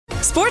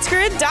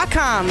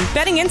SportsGrid.com.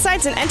 Betting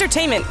insights and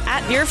entertainment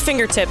at your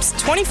fingertips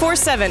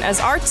 24/7 as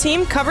our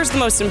team covers the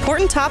most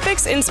important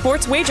topics in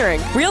sports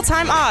wagering.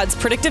 Real-time odds,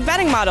 predictive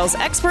betting models,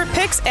 expert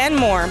picks, and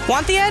more.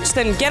 Want the edge?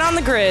 Then get on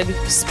the grid.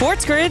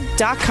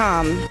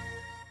 SportsGrid.com.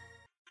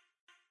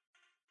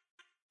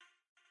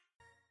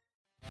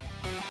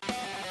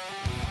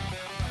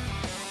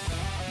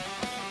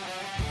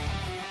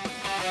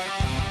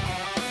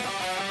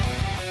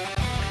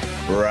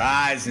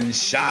 Rise and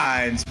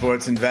shine,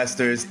 sports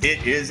investors.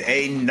 It is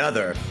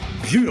another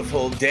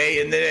beautiful day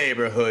in the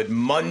neighborhood.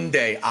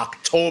 Monday,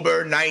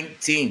 October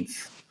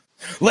 19th.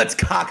 Let's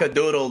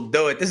cock-a-doodle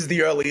do it. This is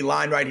the early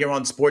line right here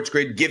on Sports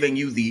Grid, giving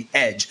you the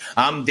edge.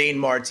 I'm Dane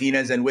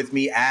Martinez, and with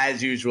me,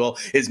 as usual,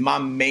 is my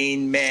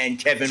main man,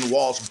 Kevin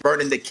Walsh,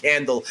 burning the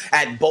candle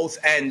at both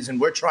ends,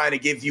 and we're trying to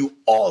give you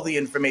all the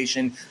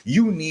information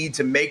you need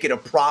to make it a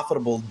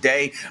profitable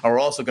day. And we're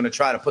also going to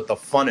try to put the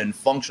fun and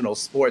functional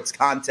sports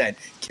content.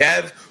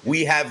 Kev,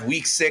 we have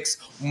Week 6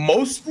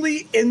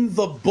 mostly in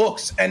the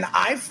books, and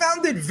I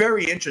found it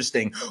very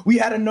interesting. We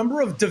had a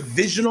number of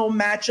divisional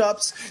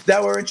matchups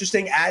that were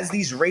interesting as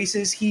these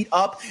races heat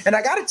up. And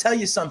I got to tell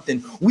you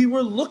something. We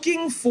were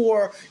looking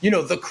for,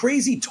 the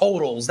crazy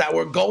totals that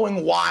were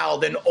going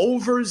wild and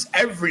overs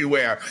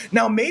everywhere.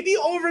 Now, maybe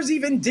overs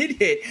even did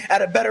hit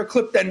at a better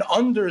clip than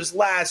unders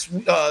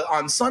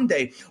on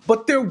Sunday.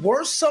 But there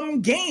were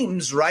some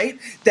games, right,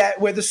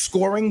 where the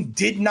scoring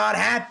did not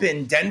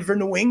happen. Denver,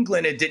 New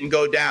England, it didn't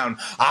go down.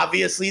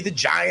 Obviously, the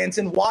Giants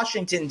in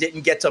Washington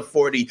didn't get to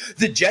 40.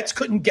 The Jets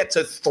couldn't get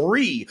to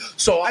 3.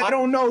 So I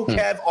don't know,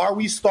 Kev, are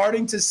we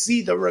starting to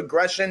see the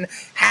regression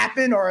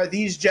happen, or are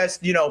these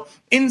just,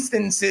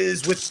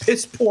 instances with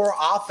piss poor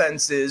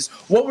offenses?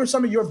 What were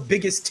some of your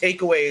biggest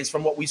takeaways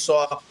from what we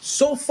saw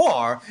so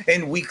far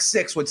in Week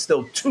 6 with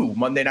still 2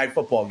 Monday Night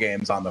Football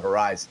games on the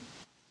horizon?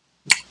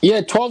 Yeah,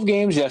 12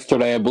 games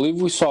yesterday. I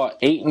believe we saw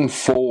 8 and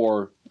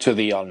 4 to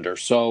the under.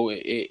 So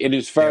it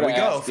is fair to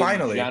ask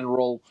in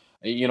general,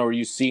 are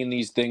you seeing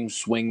these things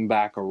swing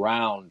back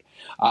around?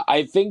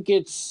 I think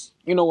it's,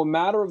 a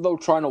matter of, though,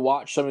 trying to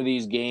watch some of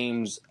these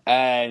games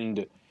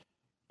and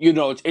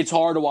it's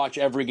hard to watch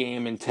every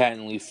game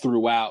intently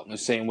throughout in the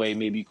same way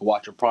maybe you could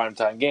watch a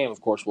primetime game.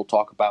 Of course, we'll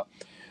talk about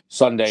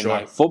Sunday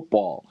Night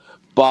Football.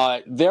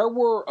 But there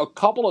were a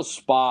couple of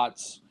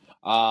spots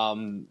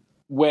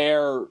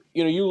where,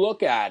 you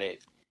look at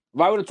it.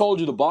 If I would have told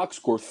you the Bucs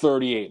scored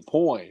 38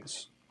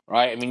 points,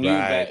 right? I mean, you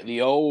bet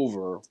the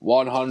over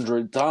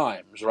 100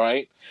 times,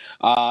 right?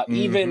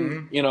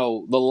 Even,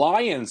 the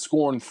Lions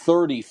scoring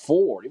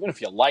 34, even if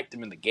you liked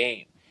them in the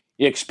game,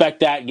 you expect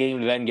that game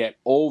to then get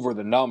over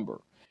the number.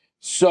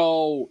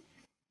 So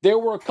there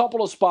were a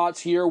couple of spots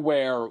here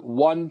where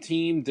one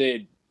team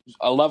did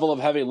a level of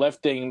heavy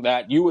lifting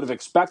that you would have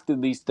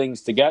expected these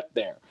things to get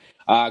there,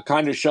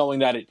 kind of showing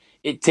that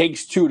it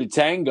takes 2 to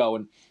tango.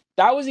 And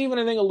that was even,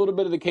 I think, a little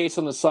bit of the case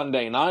on the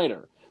Sunday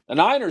Nighter. The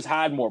Niners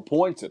had more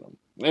points in them.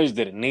 They just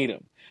didn't need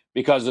them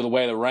because of the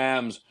way the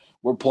Rams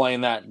were playing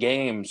that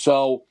game.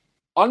 So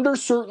under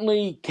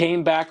certainly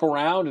came back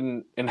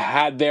around and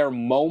had their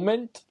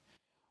moment.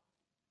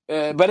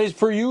 But as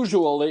per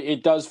usual,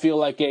 it does feel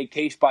like a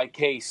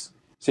case-by-case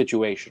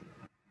situation.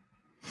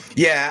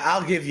 Yeah,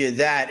 I'll give you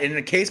that. In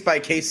a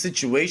case-by-case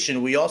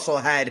situation, we also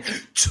had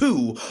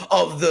 2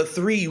 of the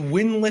 3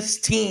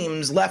 winless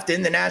teams left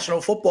in the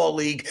National Football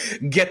League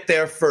get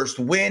their first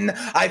win.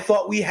 I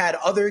thought we had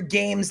other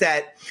games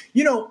that,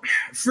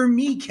 for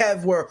me,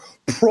 Kev, were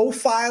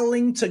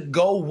profiling to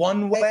go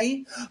one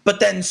way, but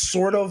then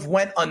sort of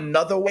went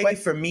another way.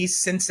 For me,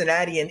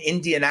 Cincinnati and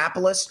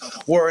Indianapolis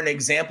were an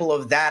example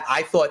of that.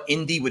 I thought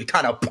Indy would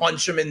kind of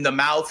punch them in the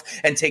mouth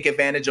and take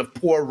advantage of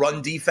poor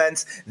run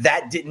defense.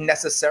 That didn't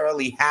necessarily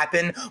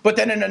happen. But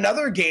then in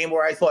another game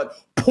where I thought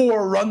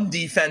poor run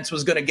defense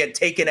was going to get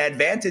taken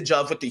advantage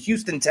of with the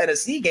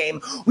Houston-Tennessee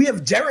game, we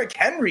have Derrick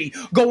Henry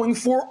going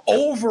for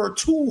over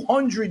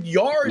 200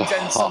 yards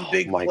and some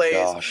big plays.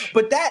 Gosh.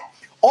 But that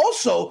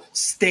also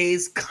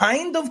stays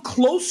kind of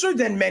closer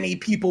than many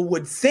people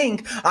would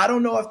think. I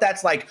don't know if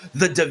that's like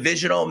the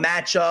divisional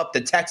matchup, the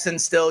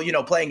Texans still,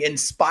 playing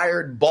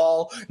inspired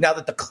ball now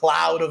that the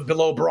cloud of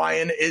Bill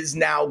O'Brien is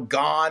now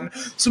gone.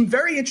 Some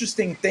very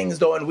interesting things,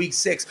 though, in Week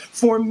 6.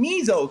 For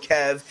me, though,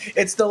 Kev,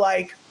 it's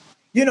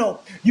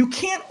you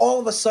can't all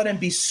of a sudden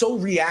be so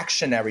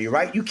reactionary,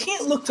 right? You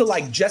can't look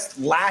to just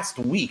last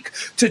week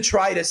to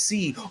try to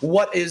see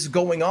what is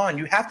going on.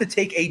 You have to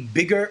take a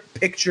bigger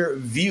picture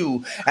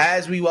view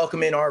as we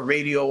welcome in our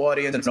radio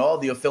audience and all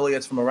the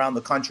affiliates from around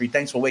the country.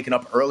 Thanks for waking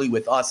up early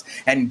with us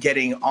and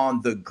getting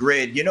on the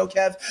grid.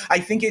 Kev, I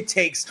think it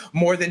takes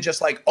more than just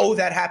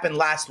that happened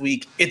last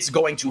week. It's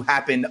going to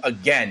happen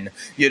again,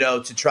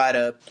 to try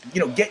to,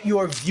 get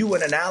your view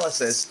and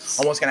analysis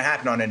on what's going to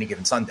happen on any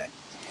given Sunday.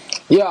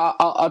 Yeah,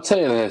 I'll tell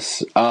you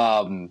this.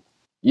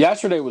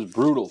 Yesterday was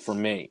brutal for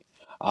me.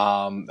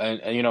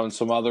 And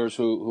some others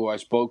who I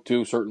spoke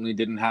to certainly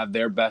didn't have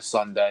their best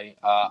Sunday.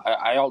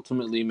 I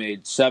ultimately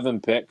made 7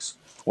 picks,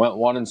 went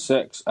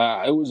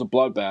 1-6. It was a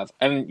bloodbath.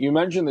 And you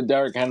mentioned the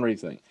Derrick Henry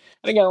thing.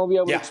 And again, I'll be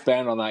able to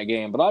expand on that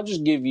game, but I'll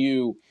just give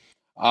you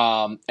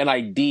an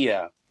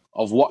idea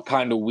of what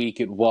kind of week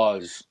it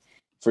was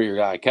for your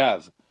guy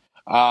Kev.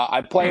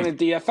 I play in a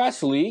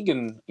DFS league,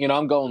 and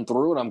I'm going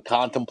through and I'm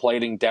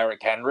contemplating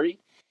Derrick Henry,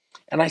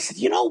 and I said,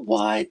 you know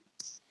what?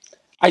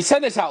 I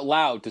said this out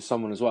loud to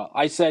someone as well.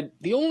 I said,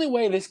 the only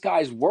way this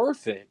guy's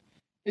worth it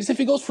is if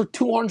he goes for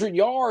 200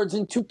 yards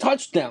and 2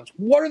 touchdowns.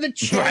 What are the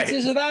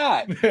chances of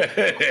that?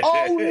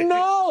 Oh,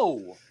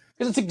 no!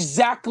 Because it's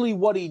exactly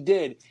what he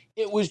did.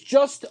 It was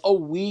just a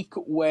week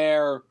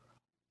where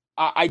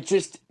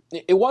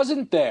it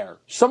wasn't there.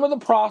 Some of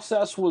the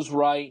process was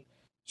right.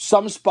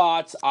 Some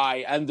spots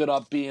I ended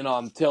up being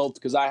on tilt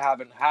because I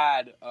haven't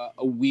had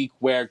a week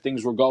where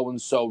things were going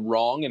so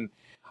wrong, and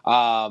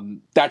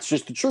that's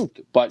just the truth.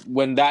 But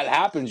when that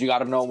happens, you got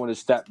to know when to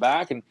step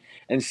back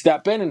and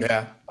step in.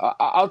 And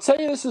I'll tell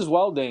you this as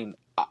well, Dane.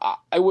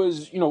 I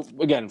was,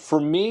 again,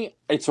 for me,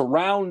 it's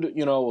around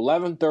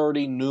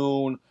 11:30,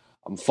 noon.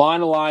 I'm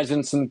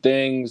finalizing some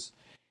things,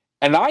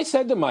 and I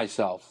said to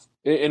myself,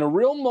 in a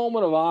real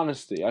moment of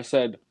honesty, I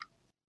said,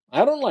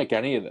 I don't like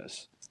any of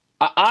this.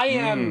 I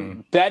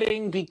am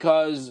betting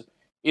because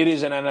it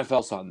is an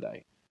NFL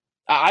Sunday.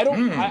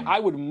 I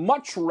would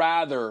much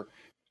rather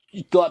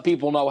let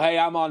people know, hey,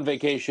 I'm on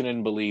vacation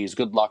in Belize.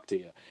 Good luck to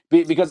you.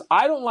 Because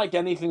I don't like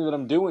anything that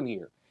I'm doing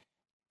here.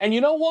 And you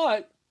know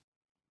what?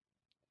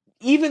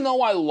 Even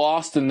though I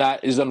lost and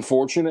that is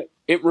unfortunate,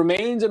 it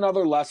remains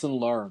another lesson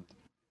learned.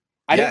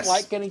 I didn't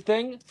like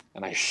anything,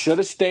 and I should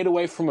have stayed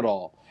away from it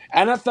all.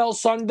 NFL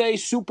Sunday,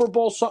 Super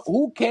Bowl Sunday,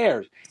 who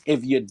cares?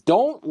 If you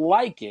don't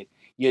like it,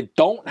 you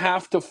don't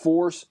have to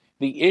force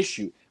the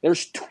issue.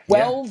 There's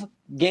 12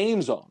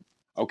 games on,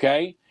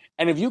 okay?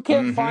 And if you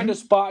can't find a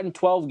spot in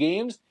 12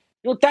 games,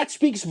 that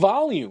speaks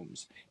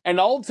volumes. And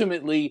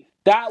ultimately,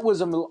 that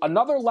was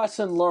another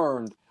lesson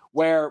learned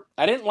where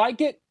I didn't like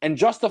it, and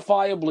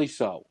justifiably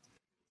so.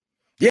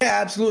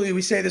 Yeah, absolutely.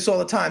 We say this all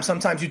the time.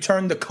 Sometimes you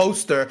turn the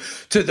coaster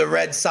to the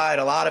red side.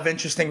 A lot of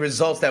interesting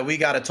results that we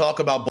got to talk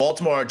about.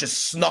 Baltimore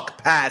just snuck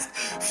past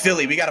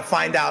Philly. We got to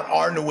find out,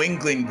 are New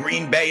England,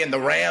 Green Bay, and the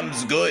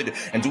Rams good?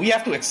 And do we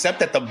have to accept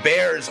that the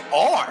Bears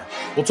are?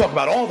 We'll talk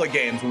about all the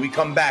games when we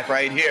come back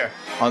right here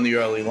on the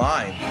early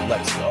line.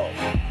 Let's go.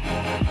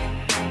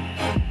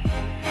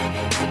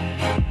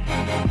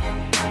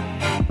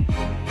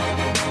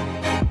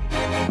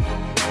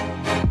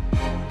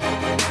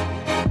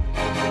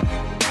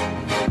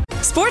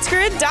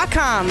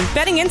 SportsGrid.com.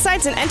 Betting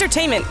insights and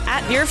entertainment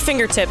at your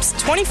fingertips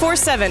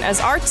 24/7 as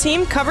our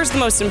team covers the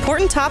most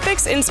important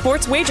topics in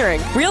sports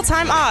wagering.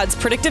 Real-time odds,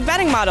 predictive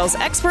betting models,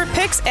 expert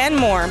picks, and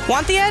more.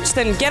 Want the edge?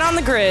 Then get on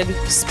the grid.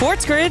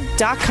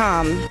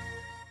 SportsGrid.com.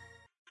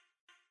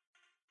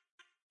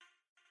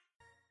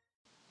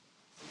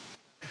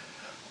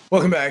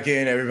 Welcome back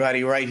in,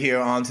 everybody, right here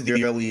onto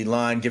the early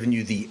line, giving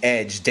you the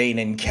edge, Dane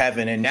and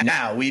Kevin. And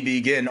now we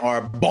begin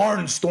our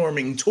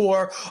barnstorming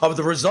tour of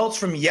the results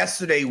from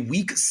yesterday,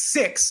 week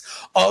 6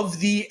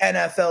 of the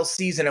NFL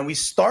season. And we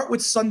start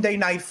with Sunday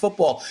Night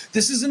Football.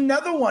 This is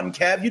another one,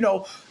 Kev.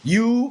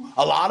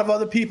 A lot of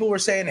other people were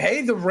saying,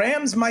 hey, the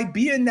Rams might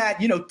be in that,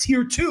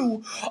 tier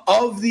 2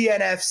 of the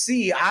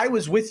NFC. I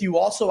was with you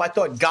also. I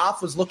thought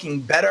Goff was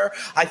looking better.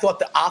 I thought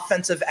the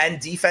offensive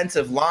and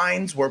defensive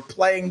lines were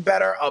playing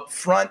better up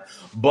front.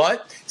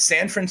 But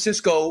San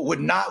Francisco would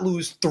not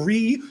lose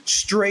 3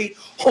 straight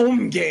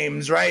home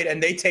games, right?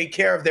 And they take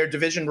care of their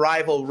division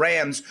rival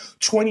Rams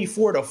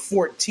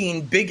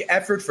 24-14. Big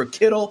effort for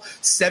Kittle,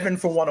 7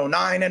 for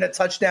 109 and a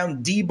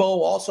touchdown. Debo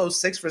also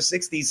 6 for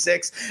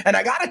 66. And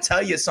I got to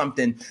tell you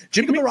something.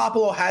 Jimmy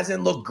Garoppolo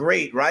hasn't looked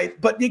great,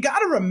 right? But you got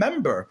to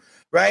remember,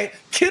 right?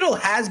 Kittle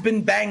has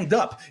been banged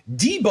up.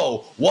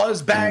 Debo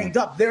was banged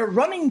up. Their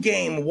running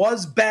game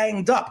was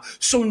banged up.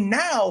 So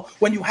now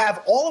when you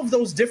have all of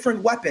those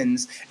different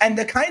weapons and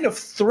the kind of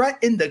threat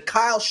in the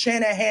Kyle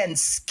Shanahan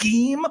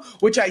scheme,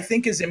 which I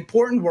think is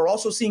important, we're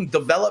also seeing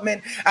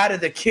development out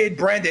of the kid,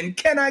 Brandon,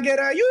 can I get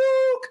a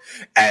yoke?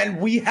 And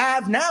we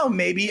have now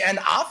maybe an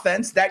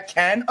offense that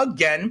can,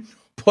 again,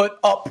 put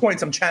up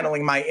points. I'm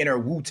channeling my inner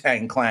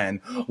Wu-Tang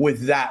Clan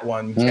with that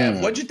one, Kev.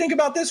 What'd you think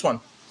about this one?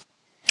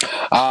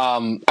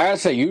 I gotta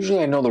say, usually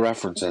I know the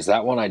references.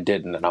 That one I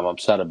didn't, and I'm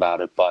upset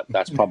about it, but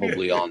that's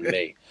probably on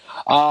me.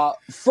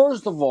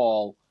 First of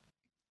all,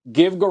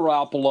 give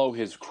Garoppolo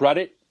his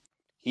credit.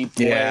 He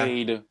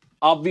played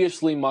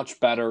obviously much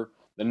better.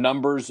 The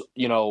numbers,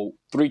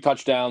 3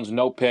 touchdowns,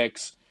 no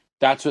picks.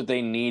 That's what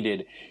they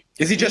needed.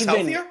 Is he just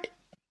healthier?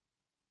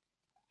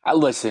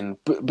 Listen,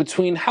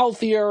 between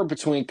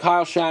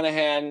Kyle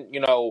Shanahan,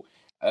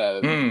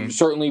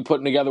 certainly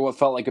putting together what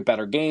felt like a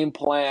better game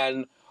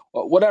plan,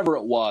 whatever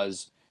it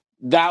was,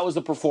 that was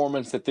the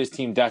performance that this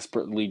team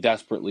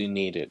desperately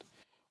needed.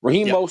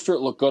 Raheem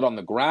Mostert looked good on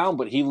the ground,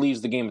 but he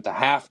leaves the game at the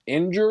half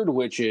injured,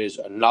 which is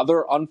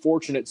another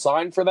unfortunate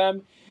sign for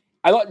them.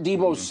 I thought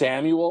Deebo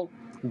Samuel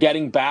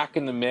getting back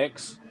in the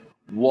mix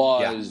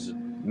was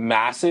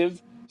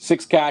massive.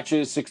 6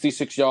 catches,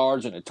 66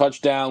 yards, and a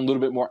touchdown, a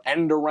little bit more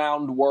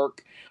end-around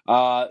work,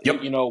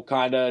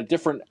 kind of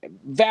different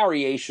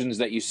variations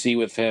that you see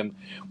with him,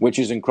 which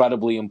is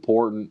incredibly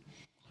important.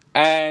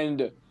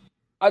 And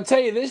I'll tell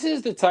you, this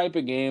is the type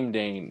of game,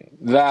 Dane,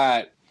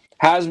 that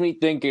has me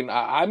thinking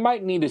I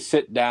might need to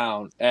sit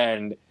down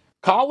and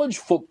college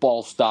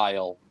football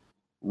style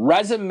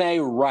resume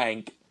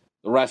rank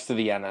the rest of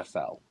the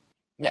NFL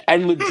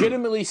and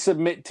legitimately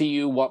submit to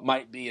you what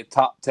might be a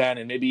top 10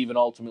 and maybe even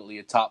ultimately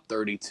a top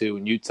 32,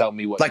 and you tell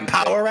me what like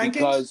power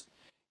rankings.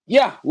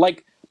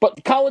 Because,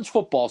 but college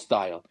football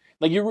style,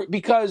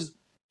 because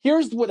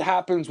here's what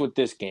happens with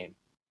this game: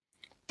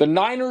 the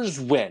Niners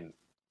win,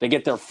 they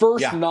get their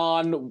first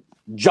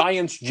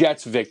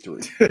non-Giants-Jets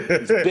victory.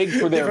 It's big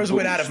for their first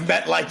win out of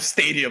MetLife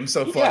Stadium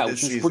so far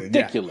this season. Which is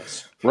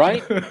ridiculous,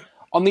 right?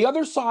 On the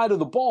other side of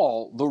the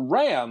ball, the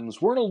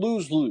Rams were in a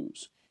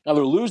lose-lose.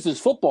 Either lose this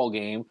football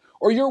game,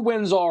 or your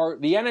wins are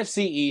the NFC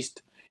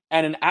East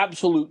and an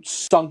absolute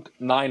stunk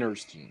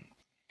Niners team.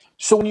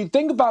 So when you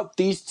think about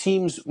these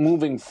teams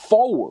moving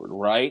forward,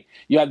 right,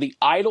 you have the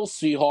idle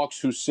Seahawks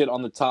who sit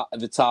on the top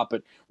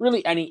at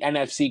really any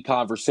NFC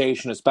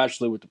conversation,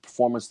 especially with the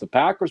performance the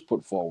Packers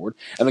put forward,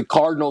 and the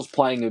Cardinals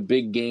playing a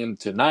big game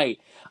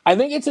tonight. I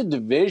think it's a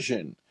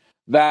division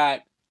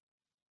that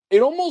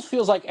it almost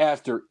feels like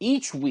after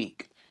each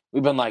week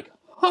we've been like,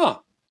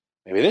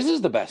 maybe this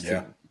is the best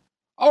team.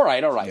 All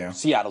right. Yeah.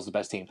 Seattle's the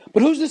best team.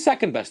 But who's the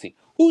second best team?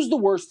 Who's the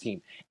worst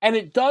team? And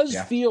it does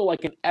feel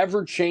like an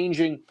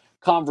ever-changing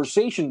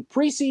conversation.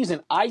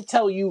 Preseason, I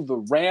tell you, the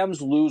Rams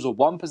lose a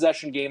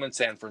one-possession game in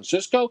San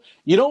Francisco.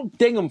 You don't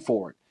ding them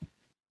for it.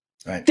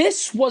 Right.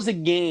 This was a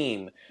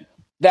game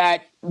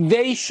that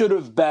they should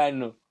have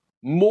been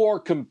more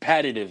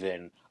competitive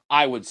in,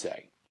 I would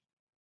say.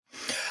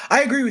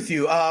 I agree with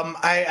you.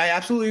 I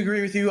absolutely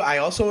agree with you. I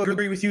also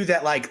agree with you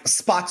that like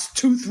spots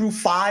 2 through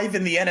 5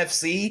 in the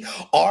NFC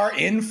are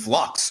in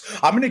flux.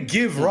 I'm going to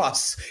give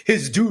Russ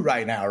his due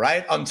right now,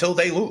 right? Until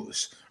they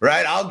lose.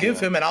 Right, I'll give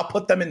him and I'll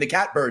put them in the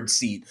catbird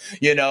seat,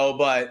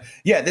 But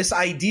yeah, this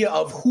idea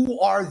of who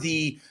are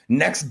the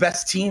next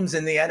best teams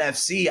in the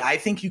NFC, I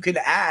think you could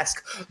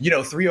ask,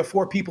 3 or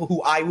 4 people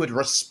who I would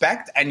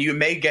respect, and you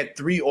may get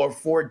 3 or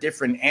 4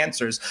 different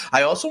answers.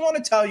 I also want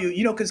to tell you,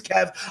 because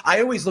Kev,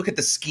 I always look at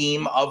the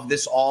scheme of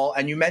this all,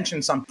 and you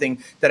mentioned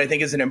something that I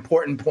think is an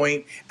important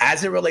point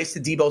as it relates to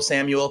Deebo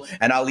Samuel,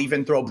 and I'll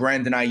even throw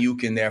Brandon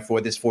Ayuk in there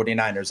for this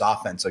 49ers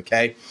offense,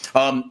 okay?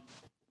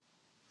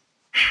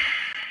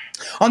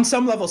 On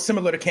some level,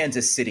 similar to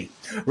Kansas City,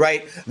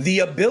 right? The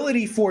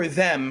ability for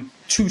them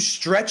to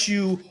stretch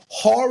you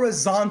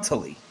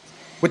horizontally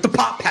with the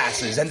pop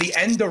passes and the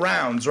end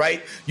arounds,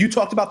 right? You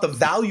talked about the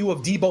value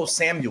of Deebo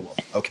Samuel,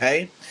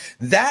 okay?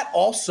 That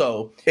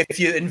also, if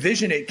you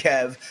envision it,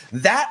 Kev,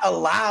 that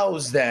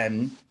allows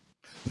then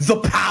the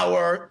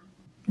power,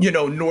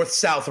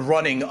 north-south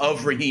running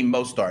of Raheem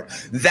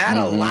Mostert. That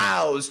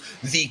allows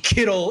the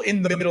Kittle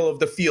in the middle of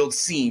the field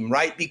seam,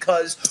 right?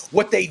 Because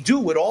what they do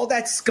with all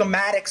that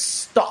schematic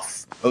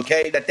stuff,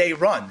 okay, that they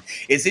run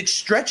is it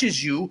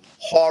stretches you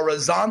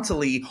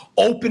horizontally,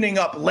 opening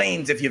up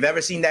lanes. If you've ever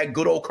seen that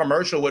good old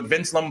commercial with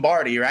Vince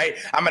Lombardi, right?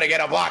 I'm going to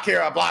get a block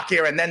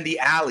here, and then the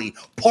alley.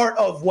 Part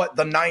of what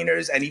the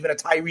Niners and even a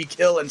Tyreek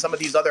Hill and some of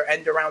these other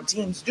end-around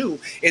teams do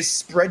is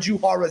spread you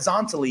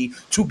horizontally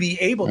to be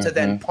able to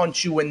then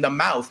punch you in the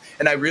mouth.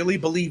 And I really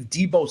believe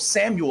Deebo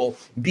Samuel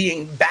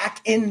being back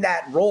in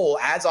that role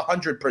as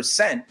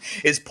 100%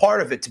 is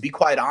part of it. To be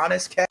quite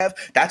honest, Kev,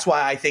 that's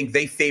why I think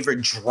they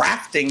favored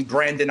drafting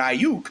Brandon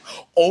Ayuk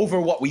over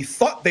what we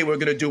thought they were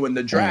going to do in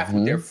the draft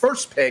with their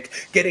first pick,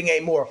 getting a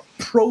more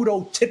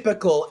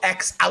prototypical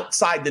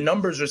outside the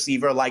numbers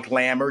receiver like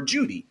Lamb or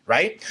Judy,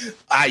 right?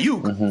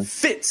 Ayuk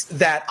fits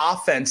that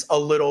offense a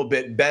little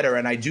bit better,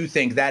 and I do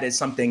think that is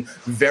something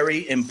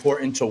very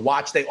important to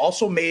watch. They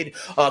also made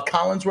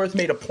Collinsworth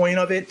made a point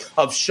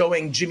of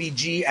showing Jimmy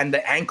G and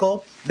the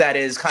ankle that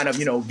is kind of,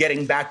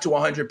 getting back to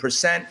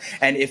 100%.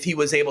 And if he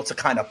was able to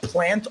kind of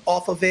plant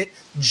off of it,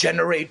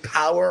 generate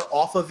power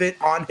off of it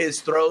on his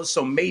throws.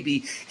 So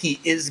maybe he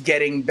is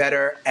getting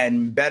better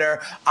and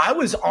better.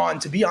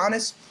 To be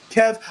honest,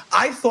 Kev,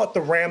 I thought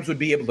the Rams would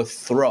be able to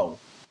throw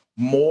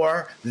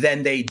more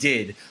than they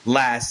did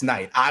last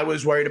night. I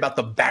was worried about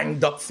the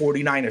banged up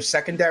 49ers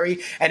secondary,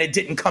 and it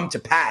didn't come to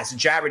pass.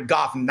 Jared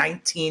Goff,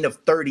 19 of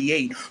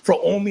 38 for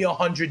only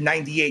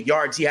 198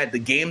 yards. He had the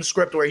game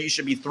script where he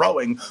should be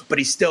throwing, but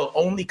he still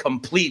only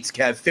completes,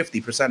 Kev,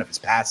 50% of his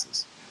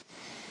passes.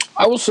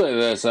 I will say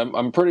this.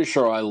 I'm pretty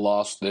sure I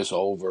lost this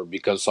over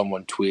because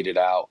someone tweeted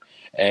out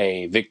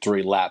a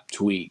victory lap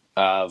tweet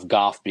of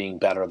Goff being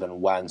better than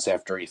Wentz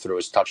after he threw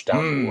his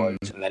touchdown to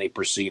Woods, and then he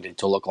proceeded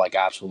to look like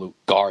absolute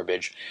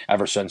garbage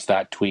ever since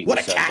that tweet was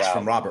sent out. What a catch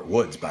from Robert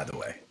Woods, by the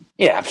way.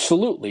 Yeah,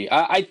 absolutely.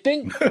 I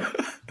think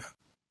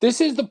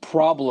this is the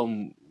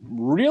problem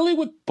really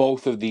with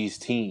both of these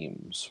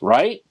teams,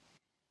 right?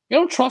 You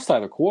don't trust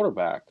either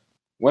quarterback.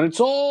 When it's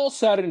all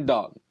said and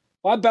done,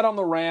 I bet on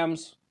the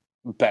Rams,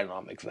 I'm betting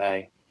on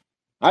McVay.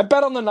 I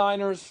bet on the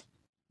Niners,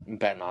 I'm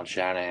betting on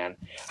Shanahan.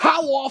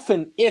 How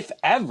often, if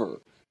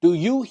ever, do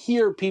you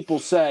hear people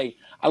say,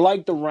 I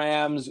like the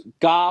Rams,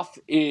 Goff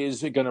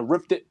is going to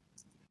rip it?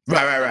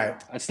 Right.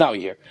 That's not what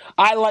you hear.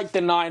 I like the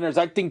Niners.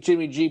 I think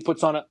Jimmy G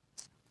puts on a...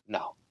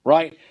 No.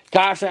 right?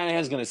 Kyle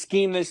Shanahan's going to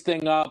scheme this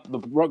thing up. The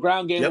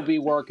ground game will be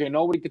working.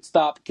 Nobody could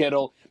stop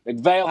Kittle.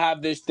 McVay will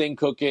have this thing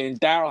cooking.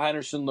 Darrell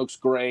Henderson looks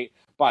great.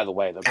 By the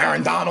way,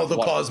 Aaron Donald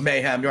will cause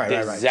mayhem. Right.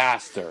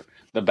 Disaster.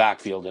 The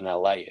backfield in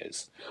LA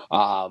is.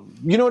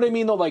 You know what I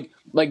mean, though? Like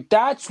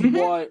that's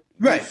what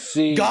you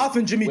see. Goff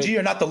and Jimmy G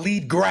are not the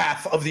lead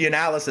graph of the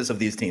analysis of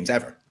these teams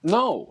ever.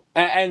 No.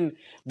 And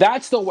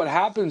that's though what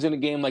happens in a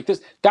game like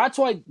this. That's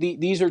why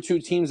these are two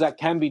teams that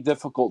can be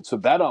difficult to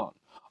bet on,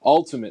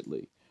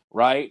 ultimately,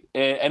 right?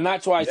 And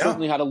that's why I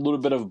certainly had a little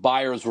bit of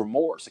buyer's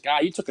remorse.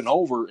 Like, you took an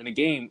over in a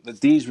game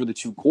that these were the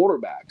two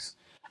quarterbacks.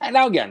 And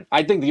now, again,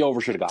 I think the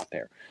over should have got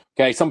there.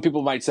 Okay, some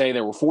people might say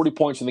there were 40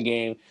 points in the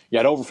game. You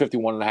had over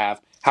 51.5.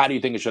 How do you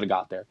think it should have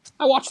got there?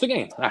 I watched the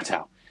game. That's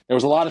how. There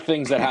was a lot of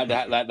things that had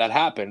that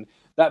happened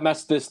that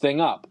messed this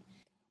thing up.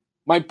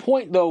 My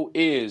point, though,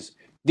 is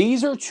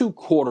these are two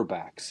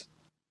quarterbacks,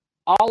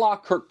 a la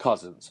Kirk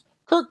Cousins.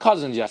 Kirk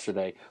Cousins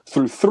yesterday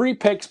threw 3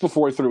 picks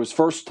before he threw his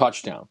first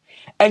touchdown.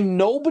 And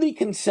nobody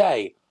can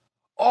say,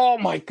 oh,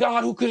 my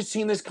God, who could have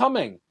seen this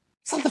coming?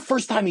 It's not the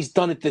first time he's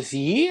done it this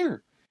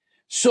year.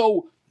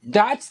 So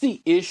that's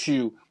the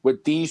issue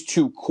with these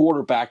two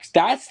quarterbacks.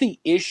 That's the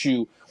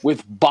issue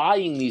with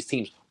buying these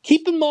teams.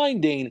 Keep in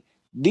mind, Dane,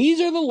 these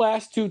are the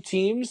last two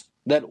teams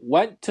that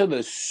went to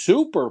the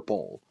Super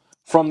Bowl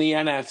from the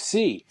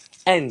NFC.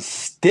 And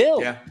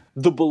still,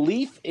 the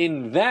belief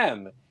in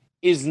them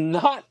is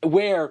not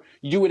where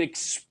you would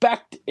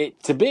expect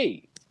it to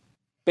be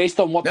based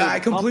on what I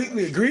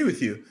completely agree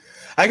with you.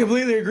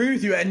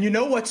 And you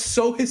know what's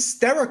so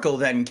hysterical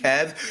then,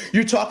 Kev?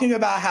 You're talking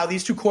about how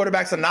these two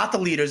quarterbacks are not the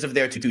leaders of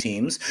their two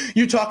teams.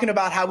 You're talking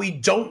about how we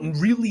don't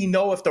really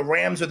know if the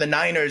Rams or the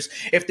Niners,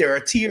 if they're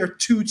a tier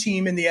 2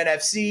 team in the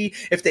NFC,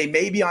 if they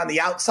may be on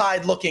the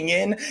outside looking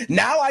in.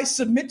 Now I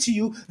submit to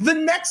you the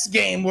next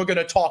game we're going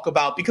to talk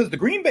about, because the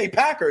Green Bay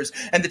Packers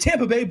and the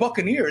Tampa Bay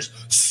Buccaneers,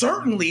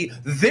 certainly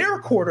their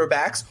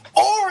quarterbacks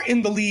are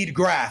in the lead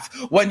graph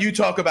when you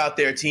talk about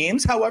their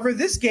teams. However,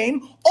 this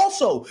game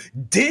also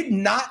did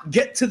not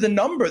get to the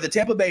number. The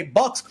Tampa Bay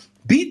Bucks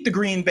beat the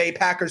Green Bay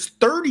Packers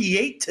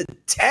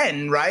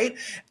 38-10, right?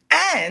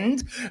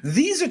 And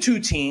these are two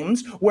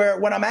teams where,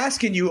 when I'm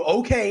asking you,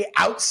 okay,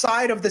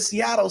 outside of the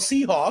Seattle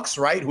Seahawks,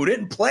 right, who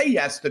didn't play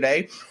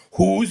yesterday,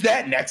 who's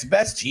that next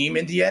best team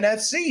in the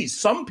NFC?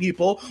 Some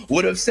people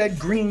would have said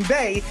Green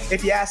Bay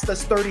if you asked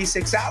us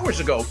 36 hours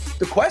ago.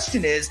 The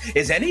question is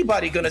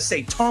anybody going to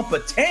say Tampa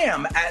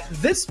Tam at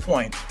this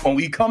point? When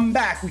we come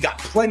back, we got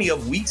plenty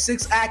of Week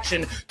 6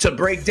 action to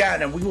break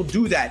down, and we will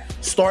do that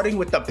starting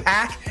with the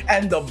Pack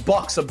and the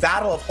Bucks, a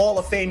battle of Hall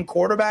of Fame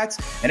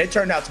quarterbacks, and it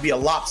turned out to be a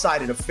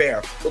lopsided affair.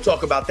 We'll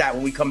talk about that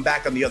when we come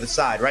back on the other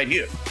side, right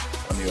here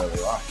on the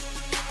Early Line.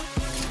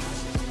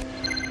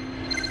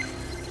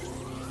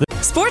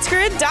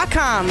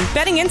 SportsGrid.com.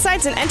 Betting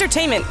insights and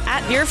entertainment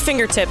at your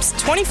fingertips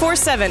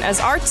 24/7 as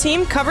our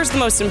team covers the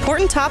most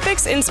important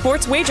topics in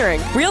sports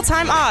wagering.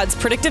 Real-time odds,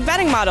 predictive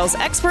betting models,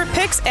 expert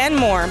picks, and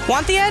more.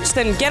 Want the edge?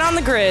 Then get on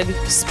the grid.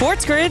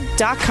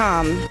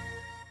 SportsGrid.com.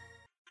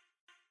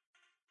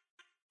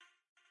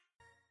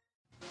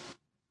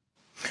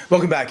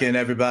 Welcome back in,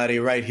 everybody,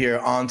 right here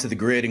onto the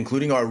grid,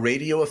 including our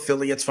radio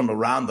affiliates from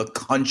around the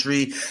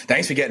country.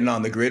 Thanks for getting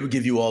on the grid. We'll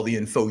give you all the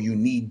info you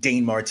need.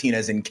 Dane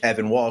Martinez and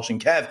Kevin Walsh.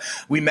 And Kev,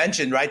 we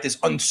mentioned, right, this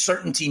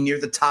uncertainty near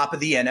the top of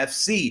the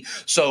NFC.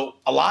 So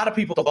a lot of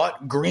people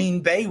thought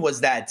Green Bay was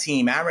that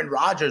team. Aaron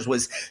Rodgers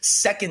was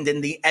second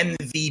in the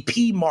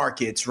MVP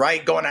markets,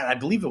 right? Going at, I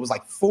believe it was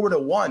like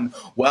 4-1.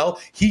 Well,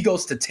 he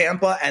goes to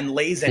Tampa and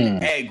lays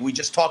an egg. We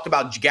just talked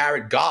about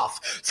Jared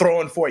Goff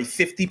throwing for a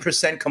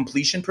 50%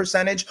 completion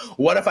percentage.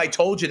 What if I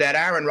told you that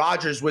Aaron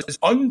Rodgers was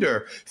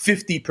under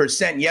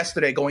 50%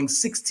 yesterday, going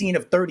 16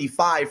 of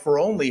 35 for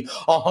only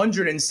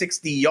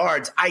 160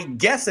 yards? I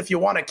guess if you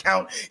want to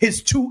count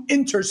his 2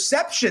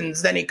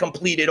 interceptions, then he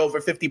completed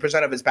over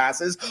 50% of his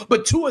passes,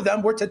 but 2 of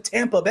them were to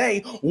Tampa Bay.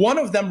 1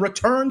 of them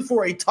returned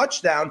for a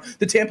touchdown.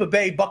 The Tampa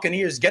Bay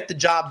Buccaneers get the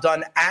job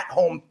done at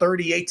home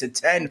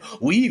 38-10.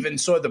 We even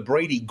saw the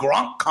Brady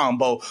Gronk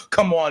combo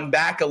come on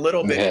back a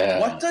little bit. Yeah.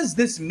 What does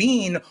this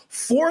mean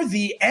for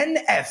the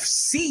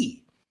NFC?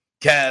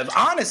 Kev,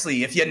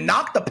 honestly, if you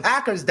knock the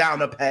Packers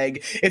down a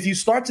peg, if you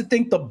start to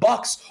think the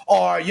Bucks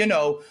are,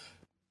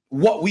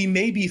 what we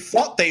maybe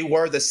thought they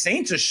were, the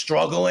Saints are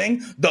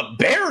struggling, the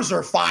Bears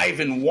are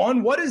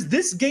 5-1. What does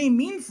this game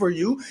mean for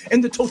you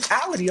in the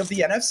totality of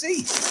the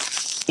NFC?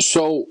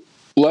 So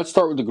let's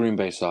start with the Green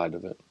Bay side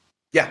of it.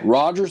 Yeah.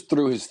 Rodgers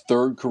threw his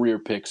 3rd career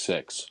pick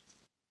 6.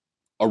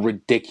 A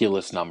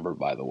ridiculous number,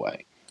 by the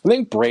way. I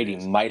think Brady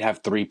might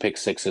have 3 pick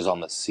 6s on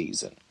the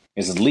season.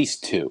 It's at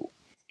least 2.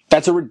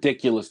 That's a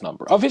ridiculous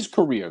number. Of his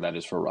career, that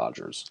is, for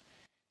Rodgers.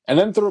 And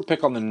then threw a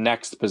pick on the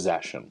next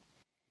possession.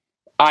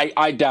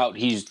 I doubt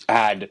he's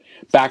had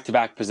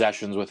back-to-back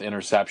possessions with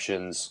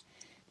interceptions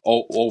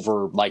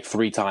over like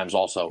 3 times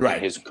also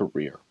in his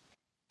career.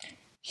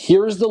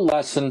 Here's the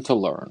lesson to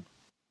learn.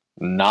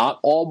 Not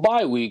all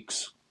bye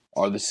weeks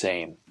are the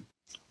same.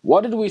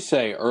 What did we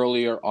say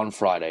earlier on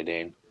Friday,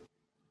 Dane?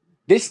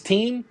 This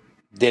team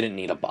didn't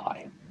need a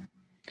bye.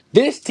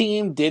 This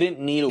team didn't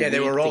need a week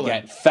to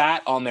get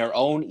fat on their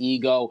own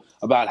ego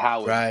about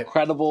how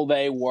incredible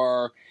they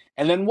were.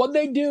 And then what'd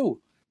they do?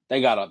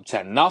 They got up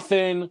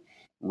 10-0.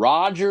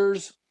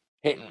 Rodgers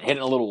hitting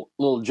a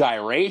little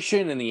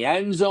gyration in the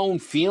end zone,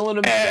 feeling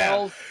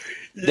himself.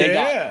 They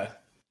got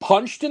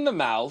punched in the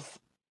mouth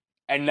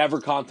and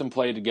never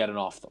contemplated getting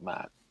off the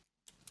mat.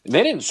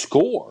 They didn't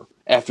score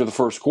after the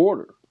first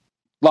quarter.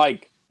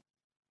 Like,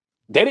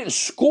 they didn't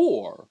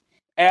score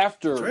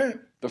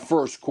after the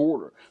first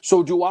quarter.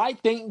 So do I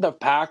think the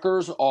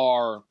Packers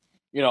are,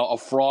 a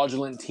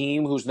fraudulent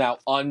team who's now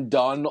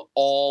undone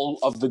all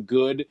of the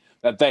good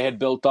that they had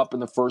built up in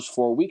the first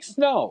 4 weeks?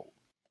 No.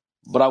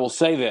 But I will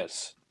say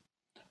this.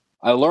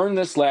 I learned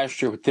this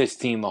last year with this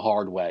team the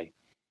hard way.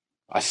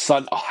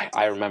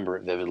 I remember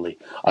it vividly.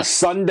 A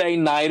Sunday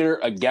nighter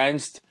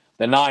against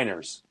the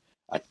Niners.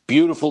 A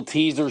beautiful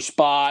teaser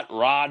spot.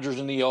 Rodgers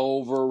in the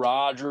over.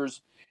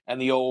 Rodgers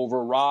and the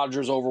over.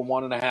 Rodgers over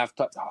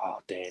 1.5. Oh,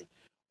 dang.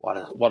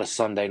 What a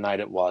Sunday night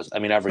it was. I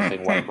mean,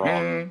 everything went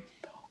wrong.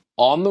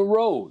 On the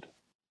road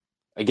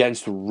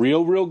against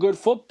real good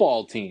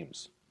football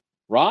teams,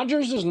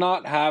 Rodgers does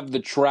not have the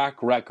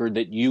track record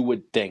that you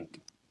would think.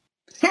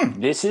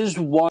 This is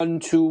one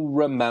to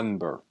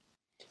remember.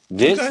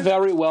 This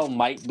very well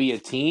might be a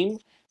team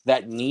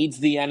that needs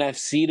the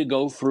NFC to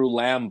go through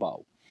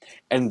Lambeau.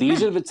 And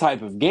these are the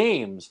type of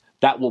games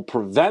that will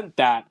prevent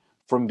that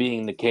from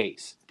being the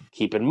case.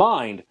 Keep in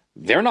mind,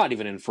 they're not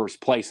even in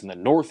first place in the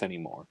North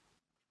anymore.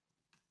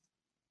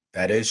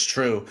 That is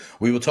true.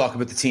 We will talk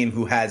about the team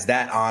who has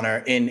that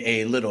honor in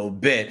a little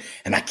bit,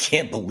 and I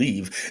can't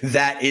believe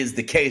that is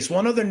the case.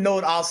 One other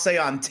note I'll say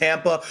on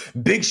Tampa,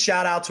 big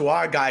shout out to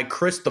our guy,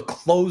 Chris the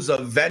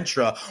Closer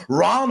Ventura.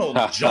 Ronald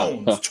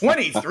Jones,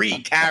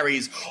 23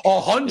 carries,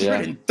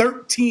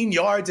 113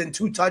 yards, and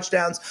 2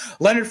 touchdowns.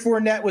 Leonard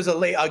Fournette was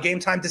a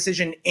game-time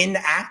decision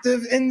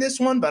inactive in this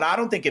one, but I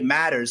don't think it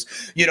matters.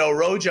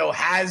 Rojo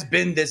has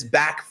been this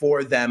back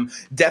for them.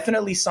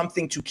 Definitely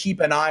something to keep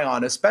an eye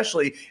on,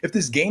 especially if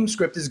this game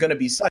script is going to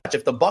be such.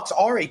 If the Bucs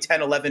are a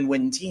 10-11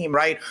 win team,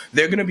 right,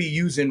 they're going to be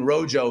using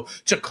Rojo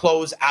to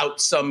close out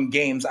some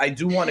games. I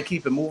do want to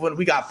keep it moving.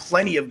 We got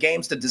plenty of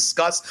games to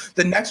discuss.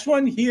 The next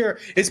one here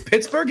is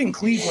Pittsburgh and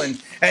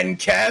Cleveland. And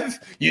Kev,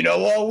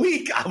 all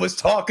week I was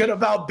talking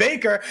about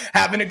Baker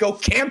having to go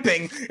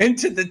camping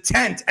into the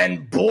tent,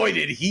 and boy,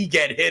 did he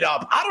get hit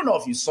up. I don't know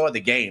if you saw the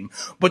game,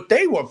 but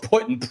they were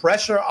putting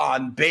pressure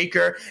on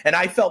Baker, and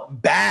I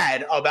felt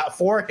bad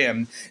for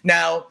him.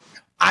 Now,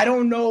 I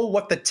don't know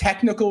what the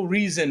technical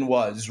reason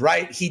was,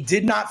 right? He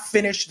did not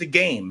finish the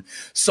game.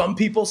 Some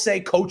people say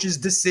coach's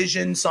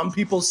decision. Some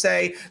people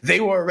say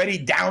they were already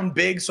down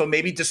big, so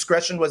maybe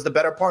discretion was the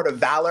better part of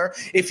valor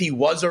if he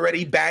was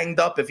already banged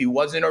up, if he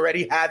wasn't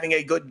already having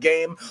a good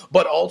game.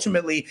 But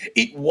ultimately,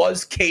 it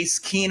was Case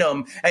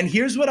Keenum. And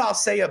here's what I'll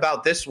say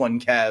about this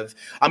one, Kev.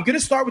 I'm going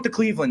to start with the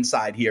Cleveland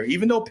side here.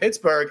 Even though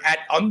Pittsburgh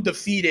at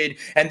undefeated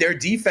and their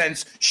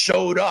defense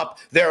showed up,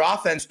 their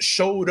offense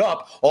showed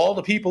up, all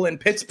the people in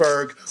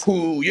Pittsburgh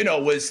who,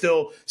 was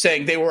still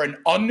saying they were an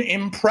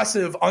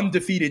unimpressive,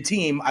 undefeated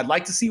team. I'd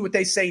like to see what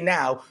they say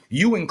now,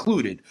 you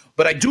included.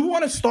 But I do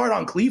want to start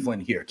on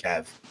Cleveland here,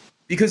 Kev,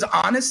 because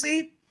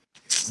honestly,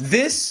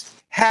 this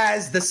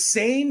has the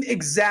same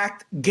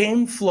exact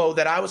game flow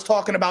that I was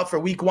talking about for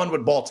week 1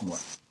 with Baltimore.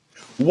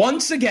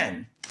 Once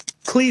again,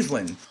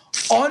 Cleveland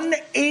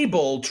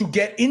unable to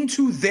get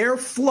into their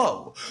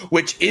flow,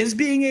 which is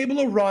being able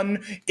to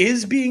run,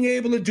 is being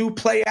able to do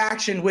play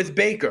action with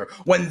Baker.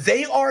 When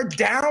they are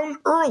down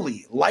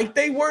early, like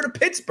they were to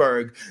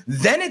Pittsburgh,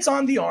 then it's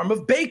on the arm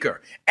of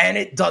Baker, and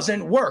it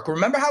doesn't work.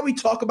 Remember how we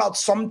talk about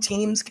some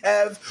teams,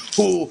 Kev,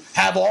 who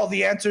have all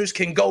the answers,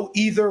 can go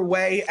either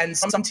way, and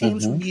some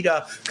teams who need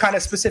a kind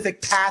of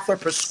specific path or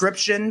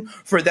prescription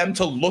for them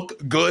to look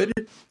good?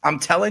 I'm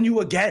telling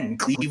you again,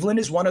 Cleveland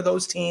is one of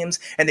those teams,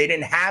 and they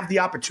didn't have the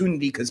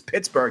opportunity because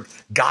Pittsburgh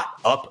got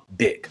up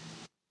big.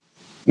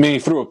 I mean, he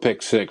threw a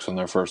pick 6 on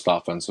their first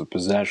offensive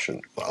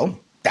possession. Well,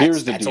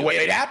 that's the way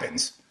it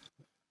happens.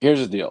 Here's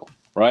the deal,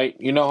 right?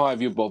 You know how I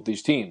view both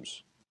these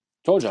teams.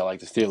 Told you I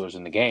like the Steelers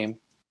in the game.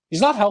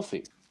 He's not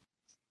healthy.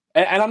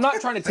 And I'm not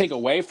trying to take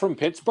away from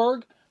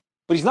Pittsburgh,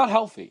 but he's not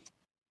healthy.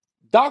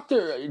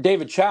 Dr.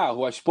 David Chow,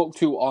 who I spoke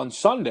to on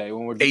Sunday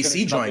when we were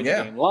AC joined,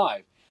 the game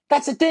live.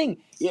 That's the thing.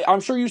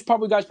 I'm sure you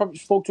guys probably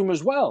spoke to him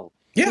as well.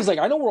 Yeah. He's like,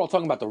 I know we're all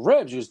talking about the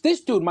ribs. He goes,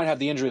 this dude might have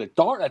the injury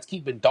that's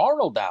keeping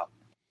Darnold out.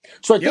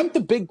 So I think the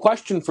big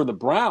question for the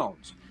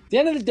Browns, at the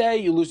end of the day,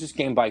 you lose this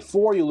game by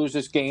 4, you lose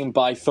this game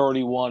by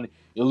 31,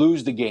 you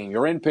lose the game.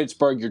 You're in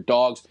Pittsburgh, you're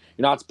dogs,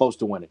 you're not supposed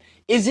to win it.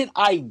 Is it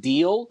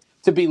ideal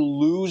to be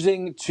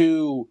losing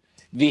to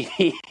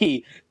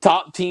the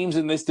top teams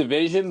in this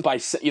division by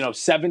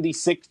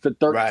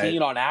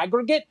 76-13 on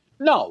aggregate?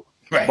 No.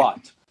 Right.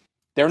 But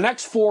their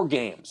next 4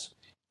 games,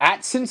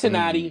 at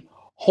Cincinnati,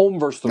 home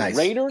versus the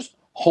Raiders,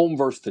 home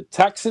versus the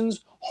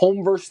Texans,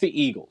 home versus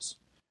the Eagles.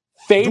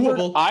 Favored,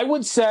 doable. I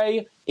would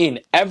say,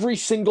 in every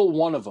single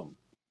one of them.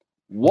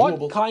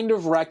 What kind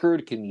of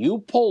record can you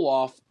pull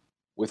off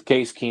with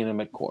Case Keenum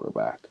at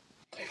quarterback?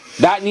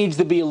 That needs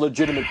to be a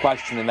legitimate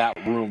question in that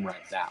room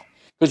right now.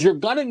 Because you're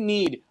going to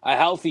need a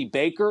healthy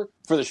Baker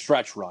for the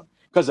stretch run.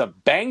 Because a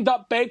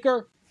banged-up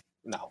Baker,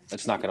 no,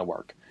 it's not going to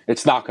work.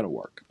 It's not going to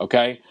work,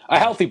 okay? A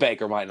healthy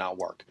Baker might not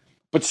work.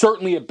 But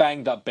certainly a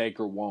banged-up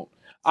Baker won't.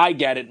 I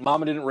get it.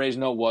 Mama didn't raise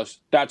no wuss.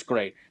 That's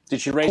great.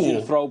 Did she raise you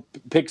to throw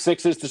pick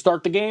sixes to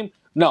start the game?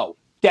 No.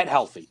 Get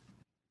healthy.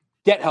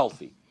 Get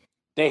healthy.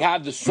 They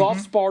have the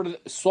soft part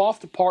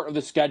of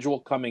the schedule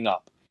coming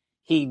up.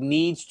 He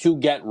needs to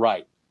get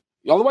right.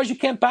 Otherwise, you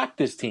can't back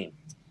this team.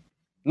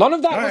 None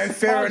of that was surprising.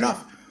 Fair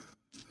enough.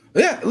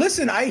 Yeah,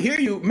 listen, I hear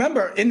you.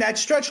 Remember, in that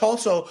stretch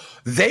also,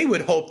 they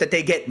would hope that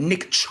they get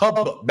Nick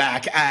Chubb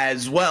back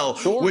as well,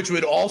 which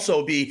would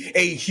also be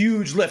a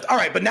huge lift. All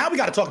right, but now we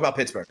got to talk about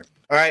Pittsburgh.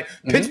 All right,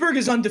 Pittsburgh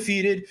is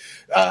undefeated.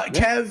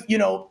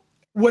 Kev,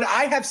 what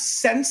I have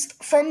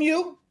sensed from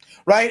you,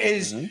 right,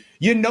 is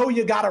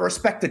you got to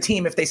respect the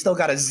team if they still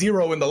got a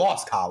 0 in the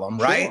loss column,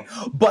 right?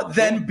 Sure. But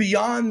then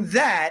beyond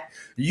that,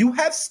 you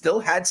have still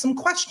had some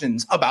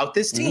questions about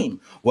this team.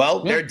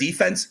 Well, their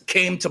defense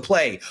came to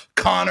play.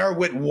 Connor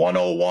with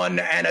 101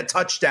 and a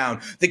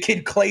touchdown. The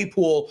kid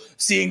Claypool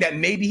seeing that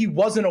maybe he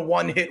wasn't a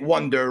one-hit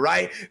wonder,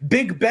 right?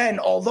 Big Ben,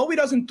 although he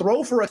doesn't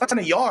throw for a ton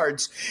of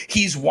yards,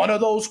 he's one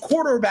of those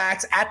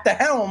quarterbacks at the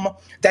helm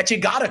that you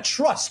got to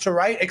trust to,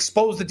 right,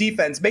 expose the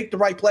defense, make the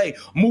right play,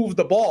 move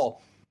the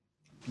ball.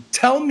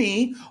 Tell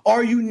me,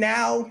 are you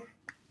now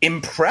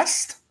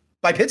impressed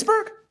by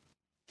Pittsburgh?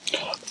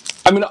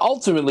 I mean,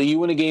 ultimately, you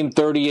win a game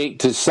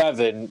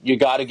 38-7. You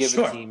got to give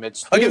a team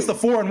its due. Against the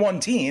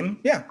 4-1 team,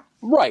 yeah.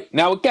 Right.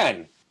 Now,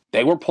 again,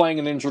 they were playing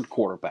an injured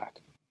quarterback.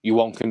 You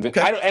won't convince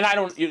me.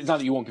 It's not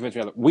that you won't convince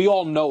me. We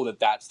all know that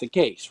that's the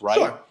case, right?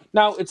 Sure.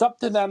 Now, it's up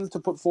to them to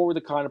put forward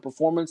the kind of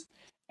performance,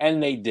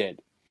 and they did.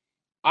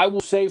 I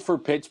will say for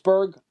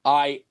Pittsburgh,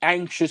 I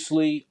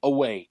anxiously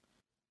await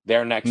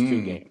their next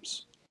 2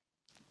 games.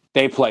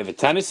 They play the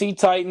Tennessee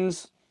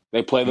Titans.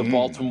 They play the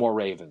Baltimore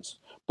Ravens.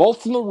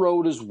 Both on the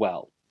road as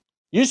well.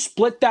 You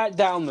split that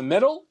down the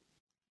middle,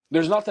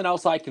 there's nothing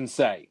else I can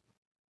say.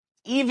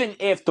 Even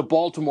if the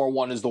Baltimore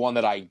one is the one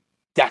that I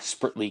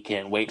desperately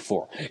can't wait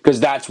for. Because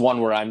that's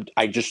one where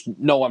I just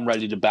know I'm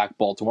ready to back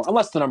Baltimore.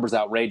 Unless the number's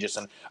outrageous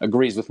and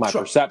agrees with my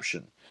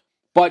perception.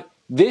 But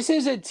this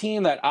is a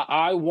team that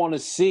I want to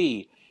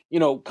see,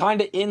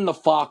 kind of in the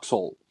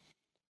foxhole.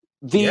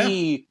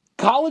 The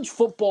college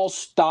football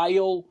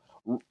style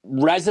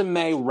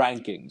resume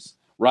rankings,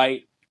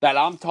 right, that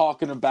I'm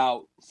talking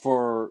about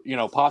for,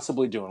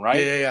 possibly doing,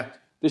 right? Yeah.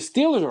 The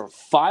Steelers are a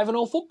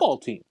 5-0 football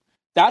team.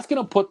 That's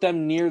going to put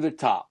them near the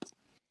top.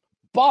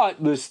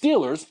 But the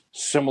Steelers,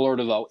 similar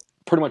to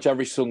pretty much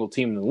every single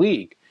team in the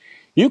league,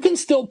 you can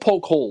still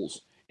poke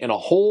holes in a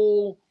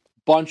whole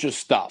bunch of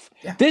stuff.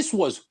 Yeah. This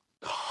was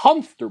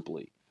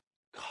comfortably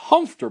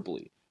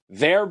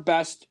their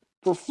best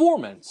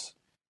performance.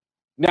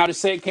 Now, to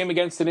say it came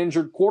against an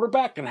injured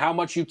quarterback and how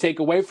much you take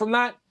away from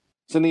that,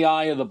 it's in the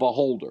eye of the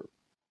beholder.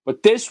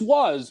 But this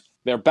was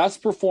their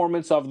best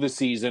performance of the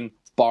season,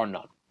 bar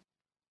none.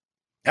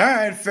 All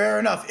right, fair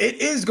enough. It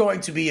is going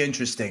to be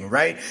interesting,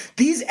 right?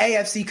 These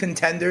AFC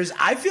contenders,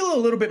 I feel a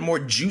little bit more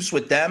juice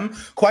with them,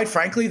 quite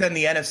frankly, than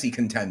the NFC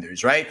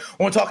contenders, right?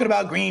 When we're talking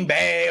about Green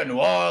Bay or New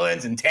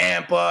Orleans and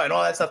Tampa and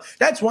all that stuff,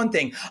 that's one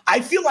thing. I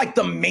feel like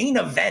the main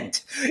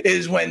event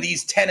is when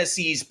these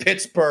Tennessees,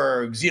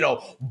 Pittsburghs,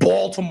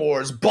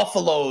 Baltimores,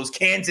 Buffaloes,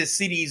 Kansas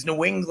Cities,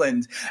 New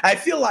England, I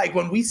feel like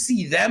when we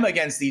see them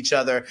against each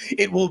other,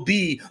 it will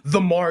be the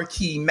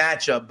marquee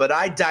matchup. But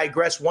I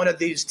digress. One of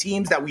these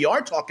teams that we are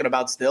talking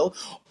about still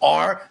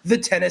are the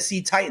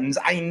Tennessee Titans.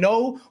 I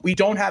know we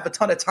don't have a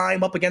ton of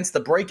time up against the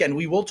break, and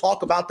we will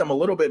talk about them a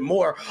little bit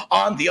more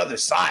on the other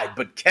side.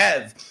 But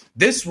Kev,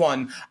 this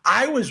one,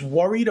 I was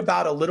worried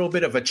about a little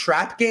bit of a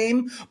trap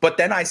game, but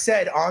then I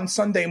said on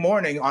Sunday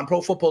morning on Pro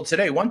Football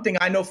Today, one thing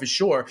I know for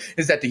sure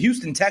is that the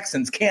Houston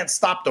Texans can't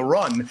stop the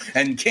run,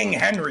 and King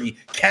Henry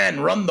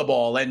can run the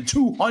ball, and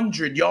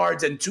 200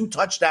 yards and 2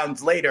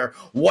 touchdowns later,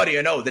 what do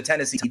you know? The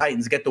Tennessee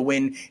Titans get the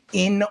win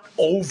in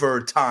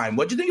overtime.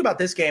 What do you think about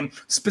this game?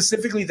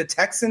 Specifically, the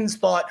Texans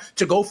thought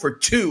to go for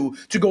 2,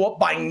 to go up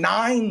by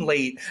 9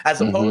 late, as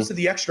opposed to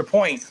the extra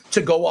point to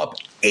go up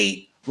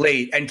 8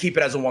 late and keep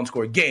it as a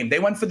 1-score game. They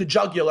went for the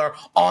jugular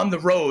on the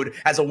road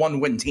as a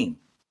 1-win team.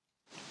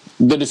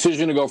 The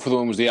decision to go for the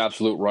win was the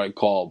absolute right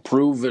call,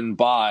 proven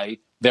by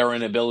their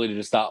inability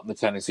to stop the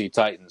Tennessee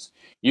Titans.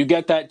 You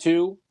get that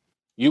too,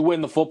 you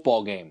win the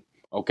football game,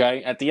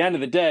 okay? At the end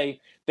of the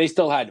day, they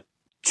still had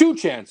 2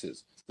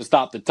 chances to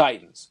stop the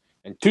Titans.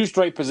 And 2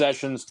 straight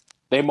possessions,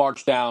 they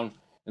marched down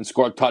and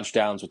scored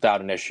touchdowns without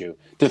an issue.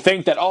 To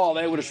think that,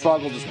 they would have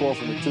struggled to score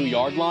from the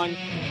 2-yard line,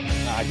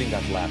 I think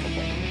that's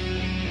laughable.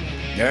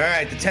 All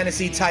right, the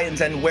Tennessee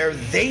Titans and where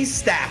they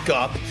stack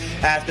up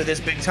after this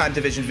big-time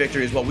division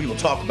victory is what we will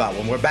talk about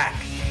when we're back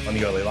on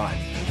the early line.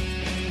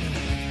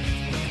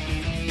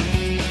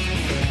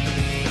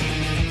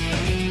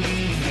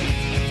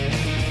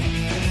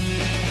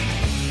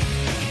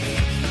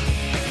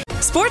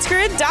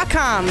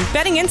 SportsGrid.com.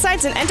 Betting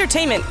insights and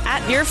entertainment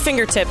at your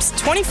fingertips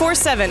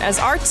 24/7 as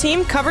our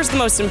team covers the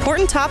most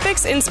important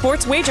topics in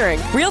sports wagering.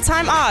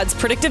 Real-time odds,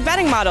 predictive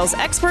betting models,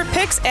 expert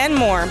picks, and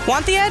more.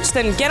 Want the edge?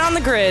 Then get on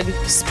the grid.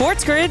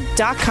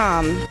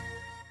 SportsGrid.com.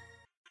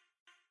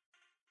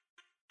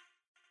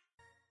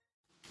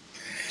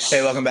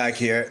 Hey, welcome back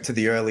here to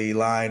the early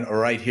line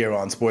right here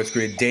on Sports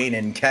Grid. Dane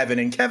and Kevin.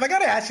 And Kev, I got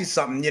to ask you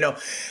something. You know,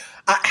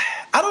 I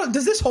don't.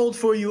 Does this hold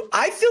for you?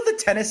 I feel the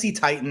Tennessee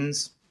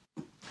Titans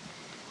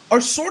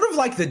are sort of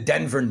like the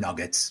Denver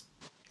Nuggets.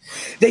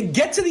 They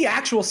get to the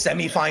actual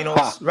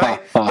semifinals,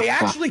 right? They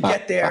actually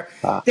get there.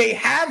 They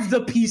have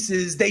the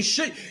pieces. They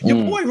should.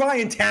 Your boy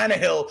Ryan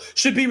Tannehill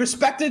should be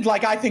respected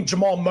like I think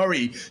Jamal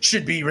Murray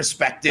should be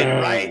respected,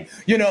 right?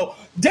 You know,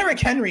 Derrick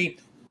Henry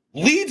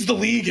leads the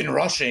league in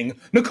rushing.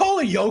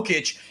 Nikola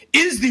Jokic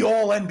is the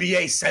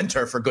all-NBA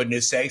center, for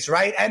goodness sakes,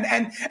 right? And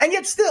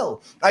yet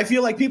still, I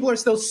feel like people are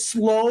still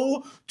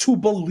slow to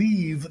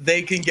believe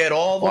they can get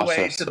all the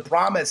way to the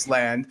promised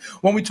land.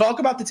 When we talk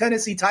about the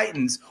Tennessee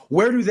Titans,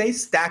 where do they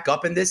stack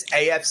up in this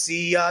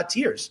AFC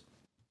tiers?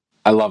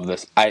 I love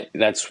this.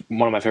 That's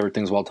one of my favorite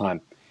things of all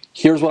time.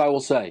 Here's what I will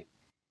say.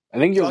 I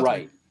think you're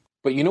right.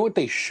 But you know what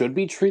they should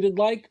be treated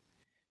like?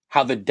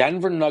 How the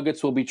Denver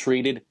Nuggets will be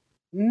treated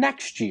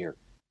next year.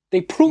 They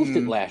proved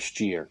it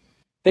last year.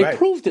 They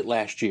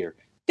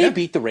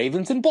beat the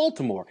Ravens in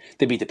Baltimore.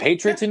 They beat the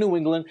Patriots in New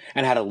England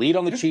and had a lead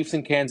on the Chiefs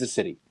in Kansas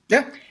City.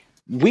 Yeah.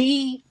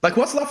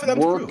 What's left for them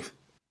to prove?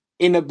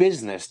 In a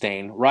business,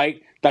 Dane,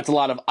 right? That's a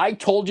lot of I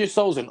told you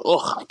so's and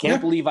I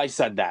can't believe I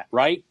said that,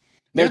 right?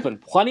 There's been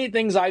plenty of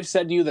things I've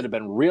said to you that have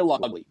been real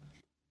ugly.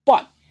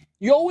 But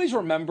you always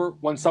remember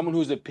when someone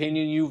whose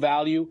opinion you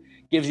value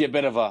gives you a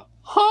bit of a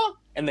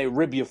and they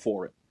rib you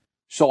for it.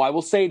 So I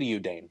will say to you,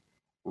 Dane,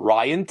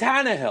 Ryan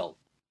Tannehill.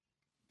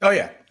 Oh,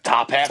 yeah.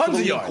 Top half of the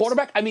league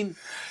quarterback. I mean,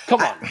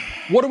 come on.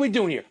 What are we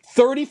doing here?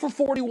 30 for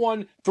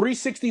 41,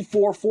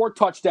 364, 4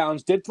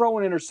 touchdowns, did throw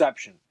an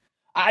interception.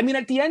 I mean,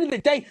 at the end of the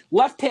day,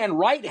 left hand,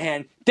 right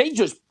hand, they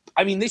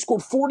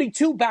scored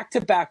 42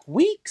 back-to-back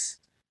weeks.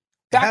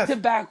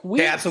 Back-to-back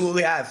weeks. They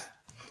absolutely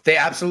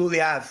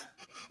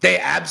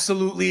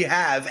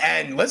have.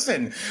 And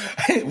listen,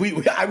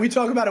 we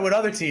talk about it with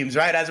other teams,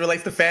 right? As it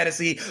relates to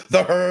fantasy,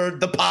 the herd,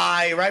 the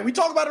pie, right? We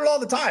talk about it all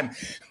the time.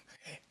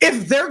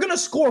 If they're going to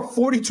score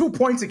 42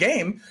 points a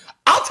game,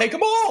 I'll take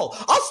them all.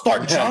 I'll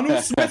start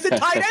Jonnu Smith at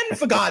tight end,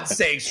 for God's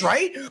sakes,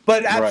 right?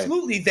 But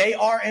absolutely, they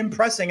are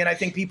impressing, and I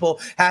think people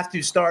have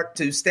to start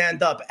to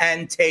stand up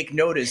and take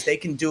notice. They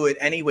can do it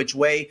any which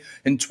way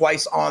and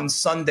twice on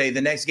Sunday. The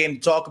next game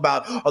to talk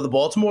about are the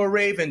Baltimore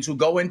Ravens, who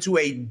go into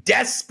a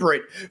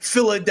desperate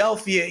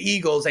Philadelphia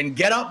Eagles and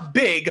get up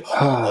big.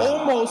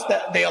 Almost,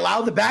 they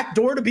allow the back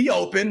door to be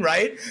open,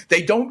 right?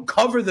 They don't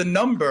cover the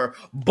number,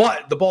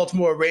 but the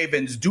Baltimore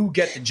Ravens do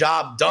get the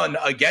job done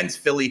against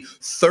Philly,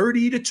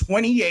 30-28.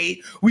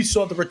 We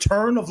saw the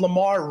return of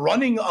Lamar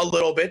running a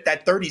little bit.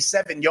 That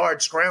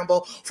 37-yard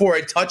scramble for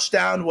a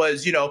touchdown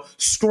was,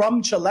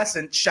 scrumptious,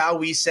 shall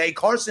we say.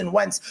 Carson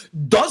Wentz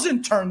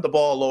doesn't turn the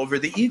ball over.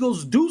 The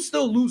Eagles do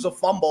still lose a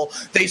fumble.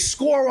 They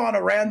score on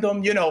a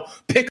random,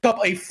 pick up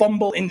a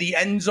fumble in the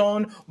end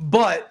zone.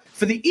 But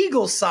for the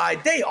Eagles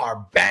side, they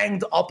are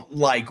banged up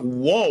like,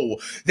 whoa.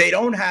 They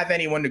don't have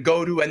anyone to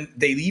go to, and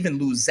they even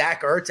lose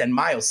Zach Ertz and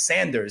Miles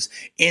Sanders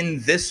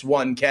in this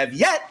one, Kev.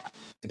 Yet,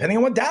 depending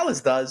on what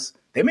Dallas does,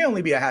 they may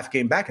only be a half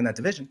game back in that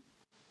division.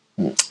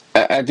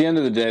 At the end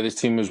of the day, this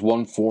team is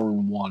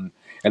 1-4-1,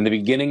 and the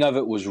beginning of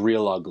it was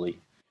real ugly.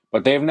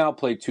 But they have now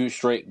played 2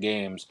 straight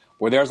games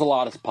where there's a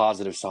lot of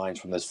positive signs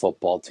from this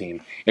football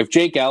team. If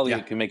Jake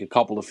Elliott can make a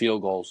couple of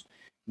field goals,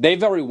 they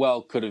very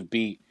well could have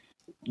beat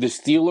the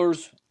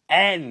Steelers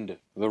and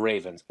the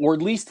Ravens, or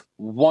at least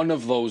one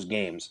of those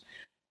games.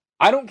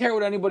 I don't care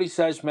what anybody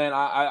says, man.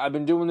 I've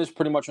been doing this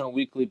pretty much on a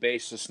weekly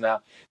basis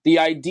now. The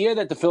idea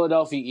that the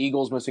Philadelphia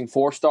Eagles missing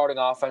 4 starting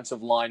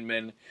offensive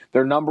linemen,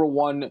 their number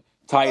 1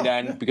 tight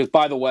end, because,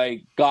 by the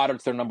way,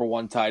 Goddard's their number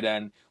 1 tight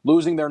end,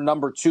 losing their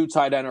number 2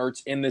 tight end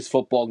Ertz in this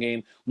football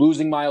game,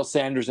 losing Miles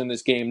Sanders in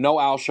this game, no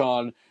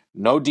Alshon,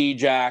 no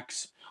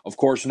Djax, of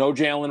course, no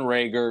Jalen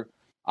Reagor.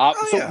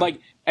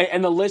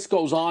 And the list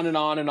goes on and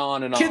on and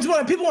on and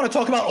on. People want to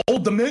talk about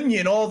Old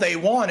Dominion all they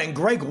want and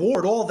Greg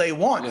Ward all they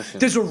want. Listen.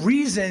 There's a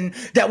reason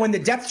that when the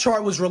depth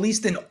chart was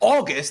released in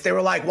August, they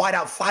were like wide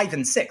out 5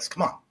 and 6.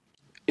 Come on.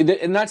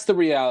 And that's the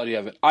reality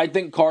of it. I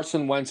think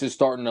Carson Wentz is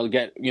starting to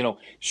get,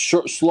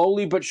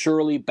 slowly but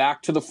surely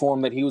back to the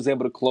form that he was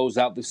able to close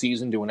out the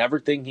season, doing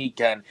everything he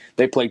can.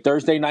 They play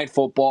Thursday night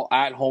football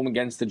at home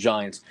against the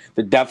Giants,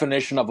 the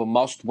definition of a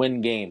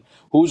must-win game.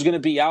 Who's going to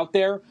be out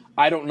there?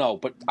 I don't know.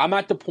 But I'm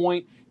at the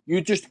point, you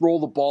just roll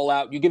the ball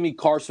out. You give me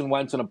Carson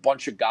Wentz and a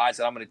bunch of guys,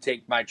 and I'm going to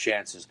take my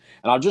chances.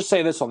 And I'll just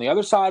say this, on the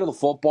other side of the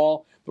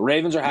football, the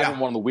Ravens are having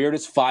one of the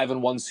weirdest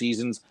 5-1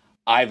 seasons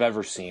I've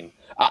ever seen.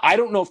 I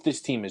don't know if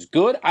this team is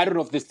good. I don't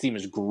know if this team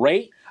is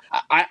great.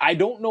 I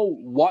don't know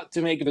what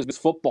to make of this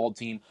football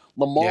team.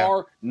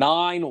 Lamar,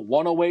 9,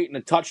 108, and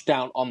a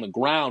touchdown on the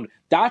ground.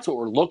 That's what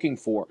we're looking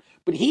for.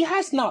 But he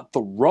has not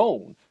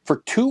thrown for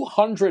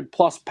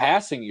 200-plus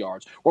passing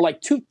yards, or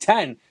like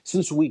 210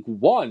 since week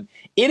 1.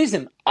 It is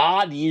an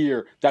odd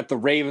year that the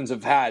Ravens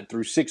have had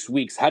through 6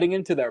 weeks heading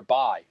into their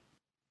bye.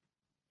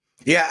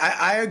 Yeah,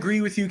 I agree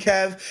with you,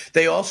 Kev.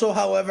 They also,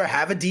 however,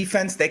 have a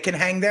defense they can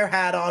hang their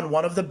hat on,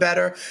 one of the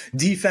better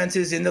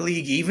defenses in the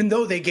league, even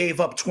though they gave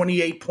up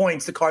 28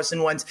 points to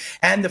Carson Wentz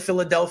and the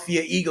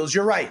Philadelphia Eagles.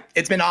 You're right.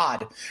 It's been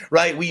odd,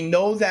 right? We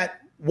know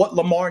that what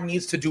Lamar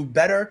needs to do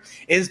better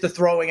is the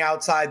throwing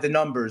outside the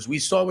numbers. We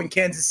saw when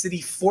Kansas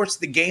City forced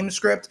the game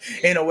script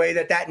in a way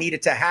that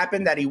needed to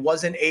happen, that he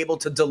wasn't able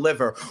to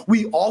deliver.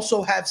 We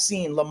also have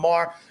seen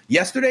Lamar,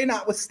 yesterday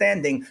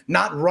notwithstanding,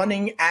 not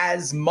running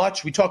as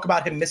much. We talk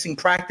about him missing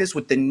practice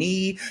with the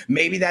knee.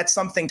 Maybe that's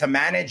something to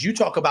manage. You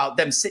talk about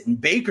them sitting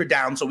Baker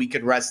down so he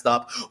could rest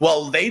up.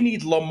 Well, they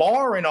need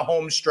Lamar in a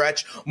home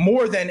stretch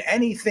more than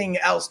anything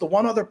else. The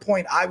one other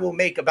point I will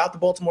make about the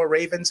Baltimore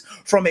Ravens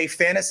from a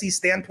fantasy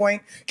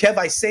standpoint, Kev,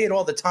 I say it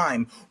all the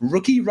time.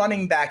 Rookie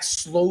running backs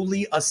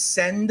slowly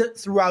ascend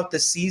throughout the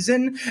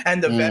season,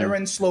 and the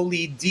veterans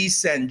slowly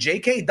descend.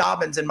 J.K.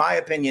 Dobbins, in my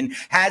opinion,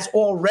 has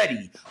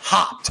already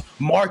hopped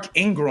Mark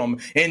Ingram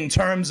in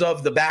terms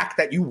of the back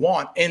that you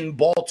want in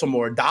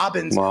Baltimore.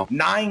 Dobbins,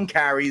 9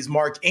 carries.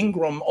 Mark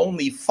Ingram,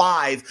 only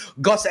 5.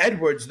 Gus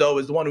Edwards, though,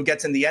 is the one who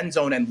gets in the end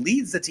zone and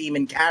leads the team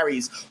in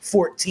carries,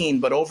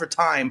 14. But over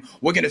time,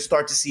 we're going to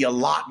start to see a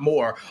lot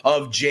more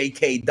of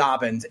J.K.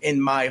 Dobbins,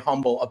 in my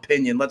humble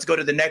opinion. Let's go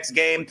to the next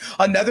game.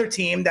 Another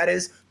team that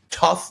is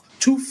tough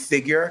to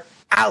figure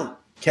out.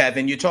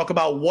 Kevin, you talk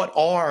about what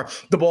are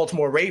the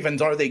Baltimore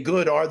Ravens? Are they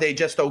good? Are they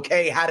just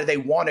okay? How do they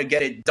want to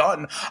get it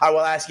done? I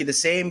will ask you the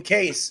same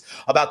case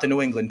about the New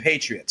England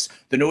Patriots.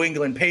 The New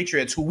England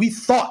Patriots, who we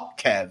thought,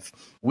 Kev,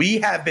 we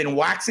have been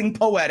waxing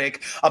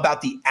poetic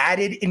about the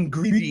added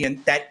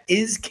ingredient that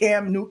is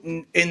Cam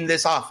Newton in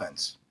this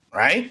offense.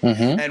 Right?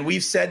 And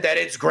we've said that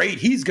it's great.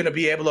 He's going to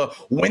be able to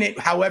win it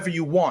however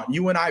you want.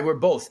 You and I were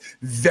both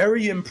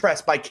very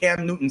impressed by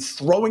Cam Newton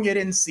throwing it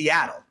in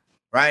Seattle.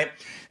 Right?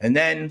 And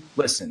then,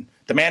 listen,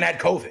 the man had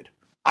COVID.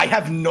 I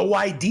have no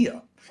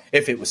idea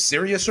if it was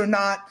serious or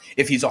not,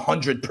 if he's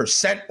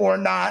 100% or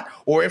not,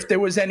 or if there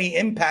was any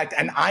impact.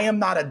 And I am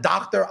not a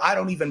doctor. I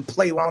don't even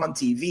play well on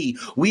TV.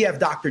 We have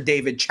Dr.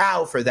 David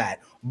Chow for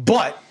that.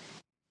 But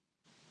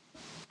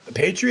the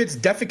Patriots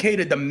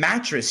defecated the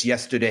mattress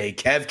yesterday,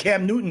 Kev.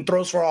 Cam Newton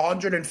throws for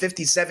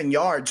 157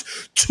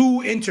 yards,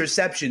 2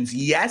 interceptions.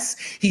 Yes,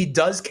 he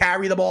does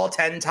carry the ball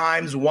 10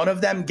 times, one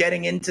of them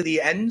getting into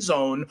the end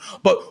zone.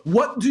 But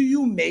what do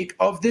you make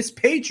of this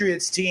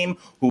Patriots team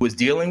who was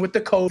dealing with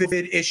the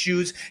COVID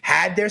issues,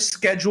 had their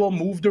schedule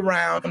moved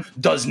around,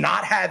 does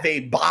not have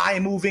a bye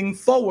moving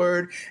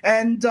forward,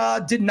 and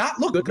did not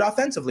look good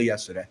offensively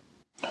yesterday?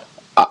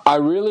 I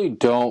really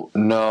don't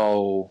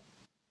know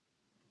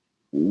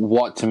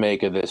what to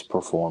make of this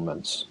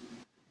performance.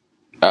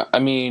 I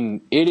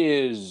mean, it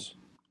is,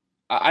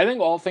 I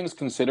think all things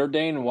considered,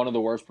 Dane, one of the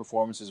worst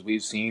performances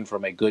we've seen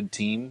from a good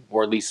team,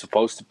 or at least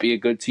supposed to be a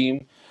good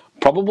team,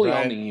 probably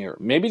on the year.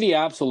 Maybe the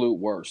absolute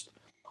worst.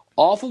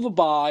 Off of a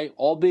bye,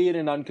 albeit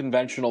an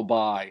unconventional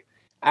bye,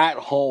 at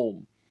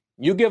home,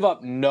 you give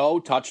up no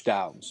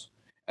touchdowns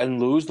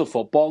and lose the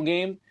football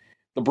game.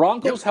 The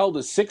Broncos held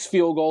to 6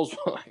 field goals.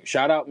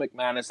 Shout out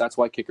McManus. That's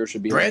why kicker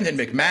should be Brandon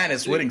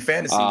McManus winning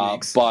fantasy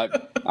leagues.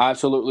 But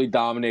absolutely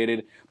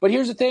dominated. But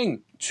here's the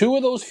thing. 2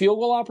 of those field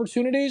goal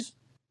opportunities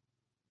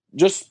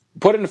just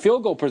put in a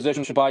field goal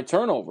position by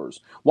turnovers.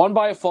 One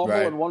by a fumble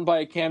and one by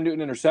a Cam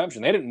Newton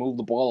interception. They didn't move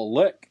the ball a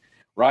lick,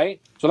 right?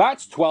 So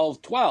that's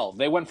 12-12.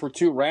 They went for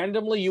 2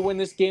 randomly. You win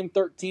this game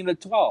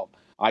 13-12.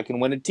 I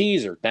can win a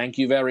teaser. Thank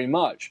you very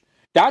much.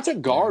 That's a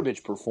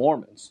garbage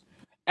performance.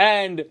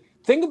 And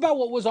think about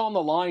what was on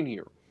the line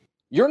here.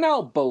 You're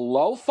now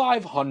below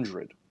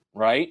 500,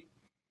 right?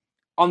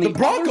 On the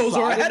Broncos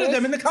are ahead of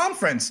them in the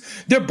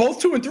conference. They're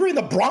both 2-3, and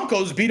the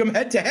Broncos beat them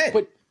head-to-head.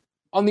 But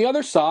on the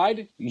other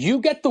side, you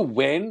get the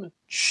win.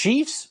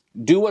 Chiefs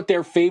do what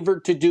they're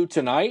favored to do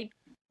tonight.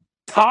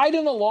 Tied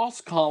in the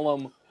loss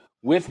column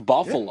with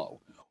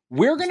Buffalo.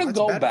 We're going to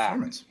go back.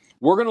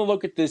 We're going to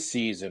look at this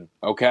season,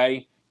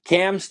 okay?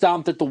 Cam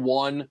stomped at the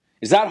 1.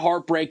 Is that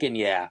heartbreaking?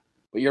 Yeah.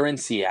 But you're in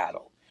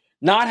Seattle.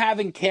 Not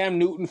having Cam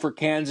Newton for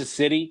Kansas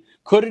City,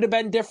 could it have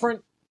been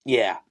different?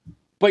 Yeah.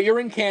 But you're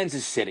in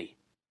Kansas City.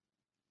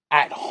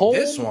 At home,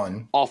 this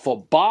one, off a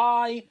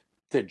bye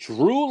to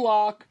Drew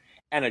Lock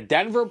and a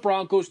Denver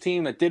Broncos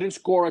team that didn't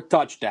score a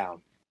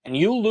touchdown. And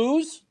you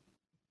lose,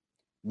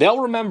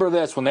 they'll remember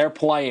this when they're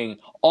playing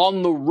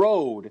on the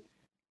road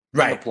in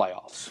the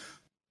playoffs.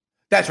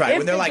 That's right.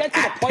 When they're like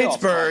at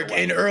Pittsburgh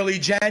in early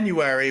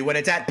January, when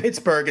it's at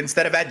Pittsburgh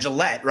instead of at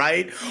Gillette,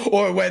 right?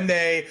 Or when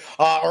they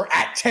are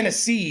at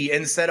Tennessee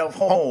instead of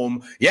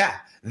home. Yeah,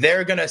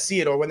 they're going to see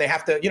it. Or when they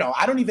have to,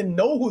 I don't even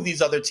know who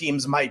these other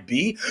teams might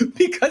be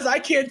because I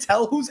can't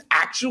tell who's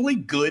actually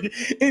good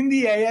in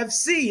the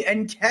AFC.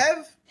 And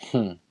Kev,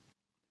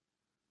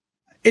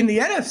 in the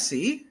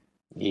NFC,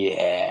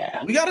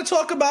 Yeah. We got to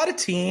talk about a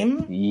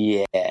team.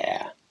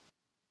 Yeah.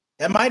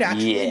 That might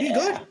actually be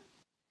good.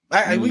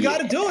 We got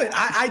to do it.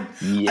 I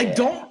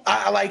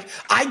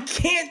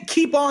can't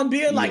keep on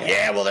being like,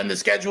 well, then the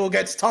schedule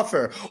gets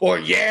tougher. Or,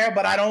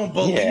 but I don't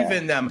believe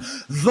in them.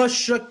 The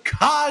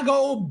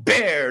Chicago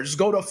Bears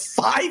go to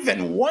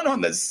 5-1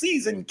 on the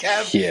season,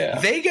 Kev. Yeah.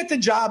 They get the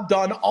job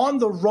done on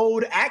the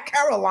road at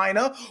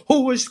Carolina,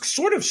 who was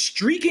sort of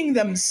streaking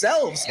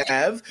themselves,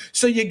 Kev.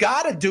 So you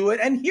got to do it.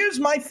 And here's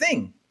my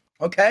thing.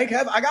 Okay,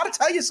 Kev, I got to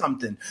tell you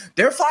something.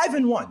 They're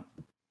 5-1.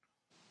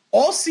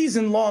 All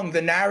season long,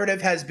 the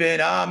narrative has been,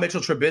 Mitchell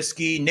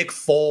Trubisky, Nick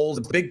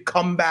Foles, big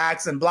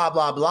comebacks, and blah,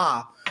 blah,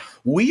 blah.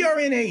 We are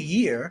in a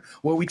year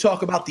where we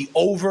talk about the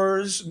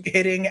overs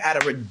hitting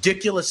at a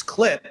ridiculous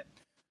clip.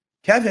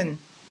 Kevin,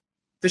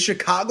 the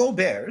Chicago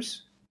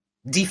Bears,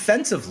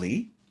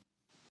 defensively,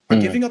 are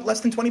giving up less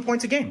than 20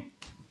 points a game.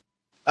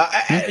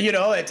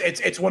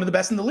 It's one of the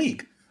best in the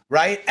league,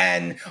 right?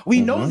 And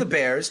we know the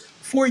Bears,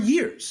 for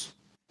years,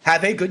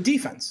 have a good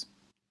defense,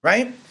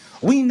 right?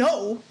 We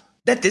know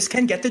that this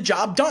can get the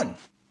job done.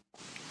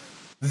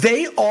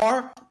 They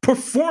are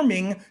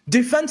performing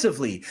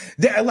defensively.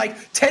 They're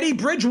like Teddy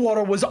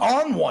Bridgewater was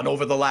on one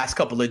over the last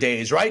couple of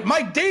days, right?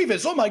 Mike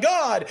Davis, oh my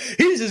God,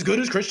 he's as good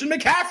as Christian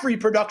McCaffrey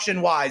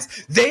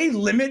production-wise. They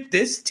limit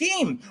this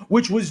team,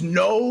 which was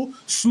no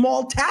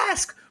small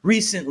task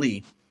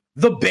recently.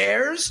 The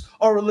Bears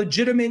are a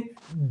legitimate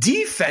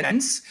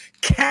defense.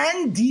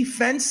 Can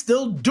defense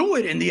still do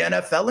it in the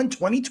NFL in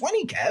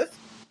 2020, Kev?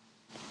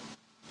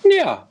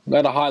 Yeah,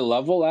 at a high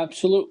level,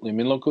 absolutely. I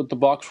mean, look what the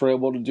Bucs were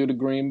able to do to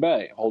Green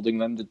Bay, holding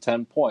them to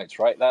 10 points,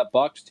 right? That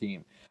Bucs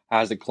team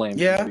has a claim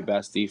to be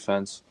best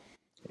defense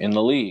in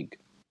the league.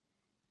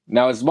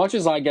 Now, as much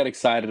as I get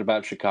excited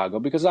about Chicago,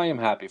 because I am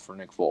happy for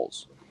Nick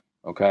Foles,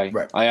 okay?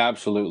 Right. I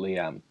absolutely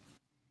am.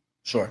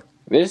 Sure.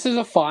 This is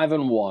a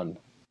 5-1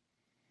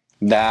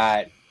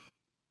 that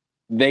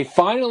they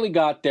finally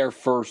got their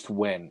first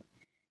win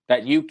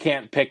that you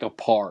can't pick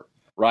apart.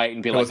 Right,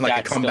 and be like,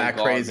 that's a comeback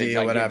crazy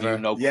or whatever. I give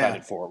you no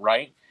credit for it,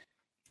 right?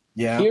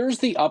 Yeah. Here's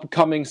the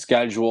upcoming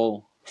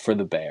schedule for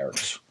the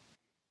Bears.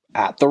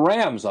 At the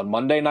Rams on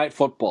Monday Night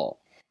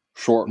Football.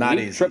 Short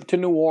week trip to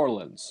New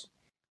Orleans.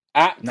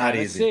 At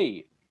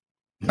Tennessee.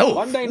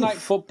 Monday Night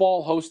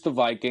Football hosts the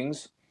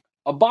Vikings.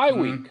 A bye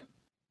week.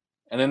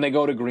 And then they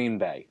go to Green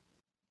Bay.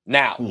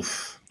 Now,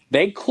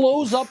 they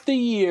close up the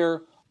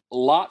year a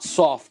lot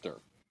softer.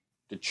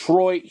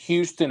 Detroit,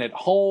 Houston at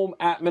home,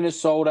 at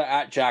Minnesota,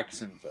 at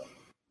Jacksonville.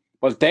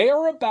 But they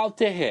are about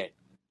to hit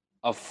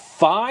a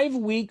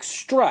 5-week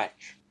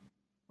stretch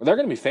where they're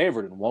going to be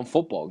favored in one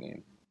football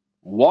game.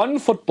 One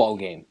football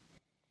game.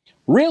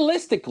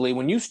 Realistically,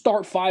 when you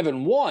start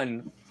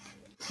 5-1,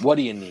 what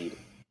do you need?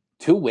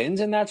 2 wins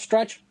in that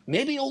stretch?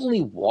 Maybe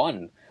only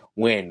 1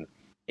 win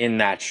in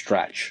that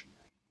stretch.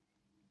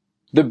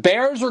 The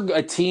Bears are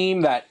a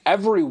team that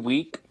every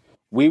week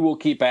we will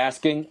keep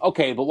asking,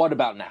 okay, but what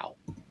about now?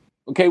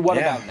 Okay, what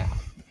about now?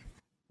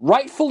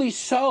 Rightfully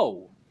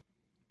so.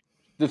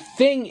 The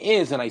thing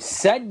is, and I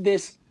said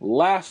this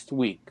last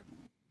week,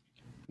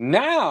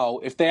 now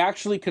if they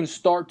actually can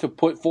start to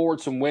put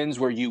forward some wins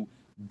where you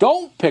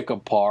don't pick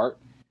apart,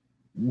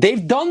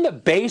 they've done the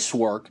base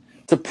work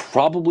to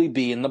probably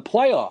be in the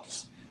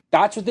playoffs.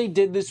 That's what they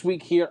did this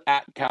week here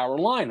at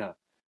Carolina.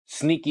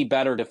 Sneaky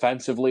better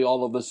defensively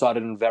all of a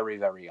sudden, very,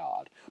 very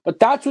odd. But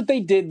that's what they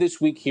did this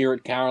week here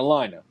at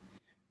Carolina.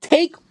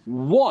 Take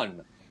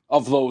one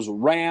of those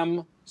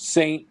Ram,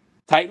 Saint,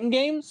 Titan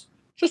games,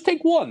 just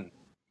take one.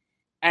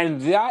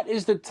 And that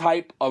is the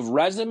type of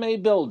resume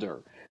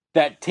builder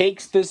that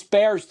takes this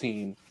Bears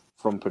team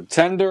from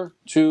pretender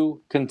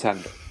to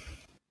contender.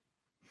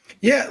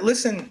 Yeah,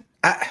 listen,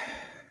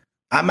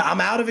 I'm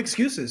out of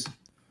excuses.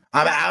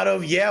 I'm out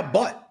of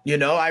but.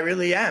 I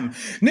really am.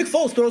 Nick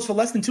Foles throws for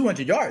less than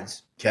 200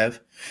 yards, Kev.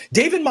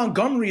 David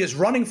Montgomery is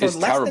running for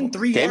less than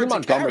 3 yards. David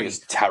Montgomery is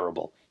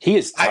terrible. He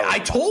is terrible. I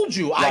told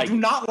you, I do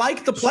not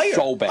like the player.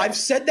 So bad. I've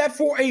said that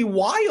for a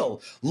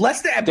while. They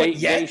are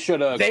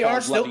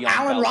still. Le'Veon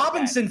Allen Bell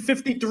Robinson,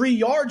 53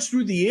 yards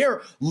through the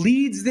air,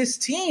 leads this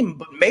team.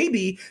 But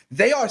maybe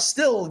they are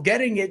still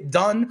getting it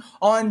done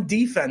on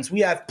defense. We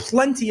have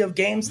plenty of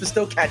games to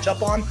still catch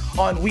up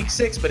on week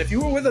 6. But if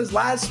you were with us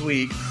last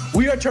week,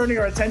 we are turning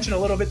our attention a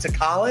little bit to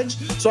college.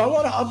 So I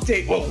want to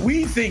update what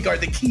we think are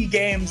the key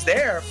games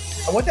there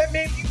and what that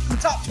may be for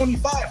the top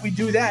 25. We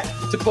do that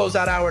to close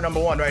out hour number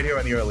 1 right here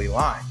on the early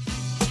line.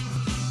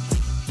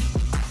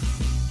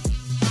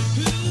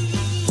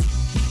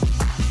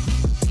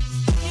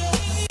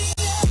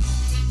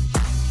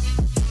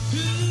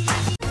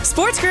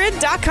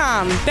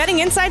 SportsGrid.com. Betting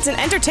insights and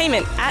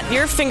entertainment at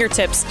your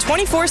fingertips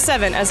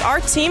 24/7 as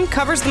our team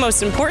covers the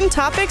most important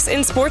topics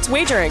in sports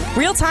wagering.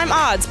 Real-time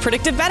odds,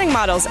 predictive betting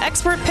models,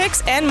 expert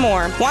picks, and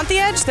more. Want the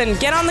edge? Then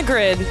get on the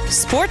grid.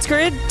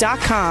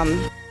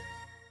 SportsGrid.com.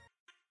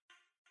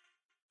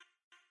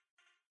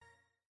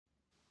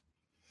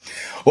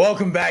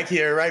 Welcome back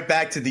here, right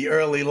back to the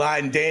early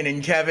line, Dane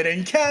and Kevin.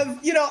 And Kev,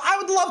 I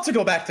would love to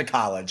go back to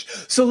college.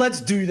 So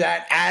let's do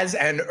that as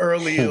an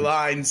early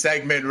line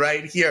segment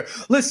right here.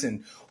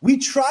 Listen, we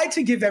try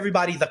to give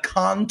everybody the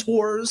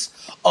contours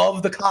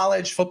of the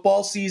college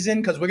football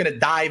season because we're going to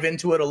dive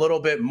into it a little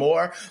bit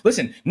more.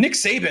 Listen, Nick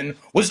Saban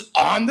was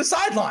on the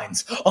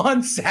sidelines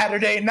on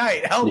Saturday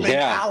night helping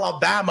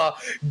Alabama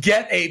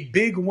get a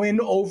big win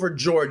over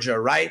Georgia,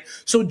 right?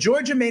 So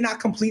Georgia may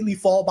not completely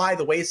fall by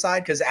the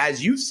wayside because,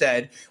 as you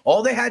said,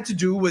 all they had to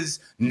do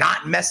was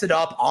not mess it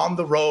up on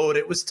the road.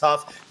 It was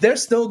tough. They're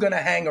still going to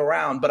hang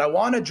around. But I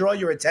want to draw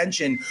your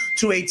attention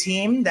to a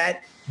team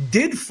that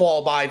did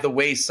fall by the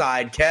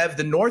wayside, Kev.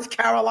 The North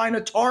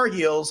Carolina Tar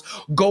Heels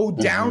go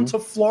down to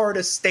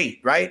Florida State,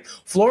 right?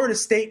 Florida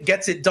State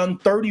gets it done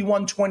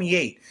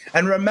 31-28.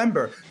 And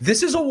remember,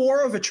 this is a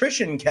war of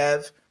attrition,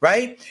 Kev,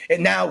 right?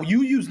 And now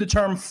you use the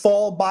term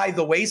fall by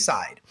the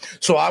wayside.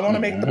 So I want to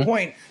make the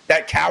point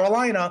that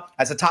Carolina,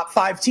 as a top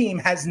 5 team,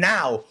 has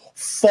now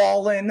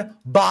fallen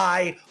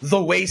by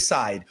the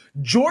wayside.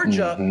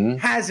 Georgia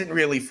hasn't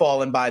really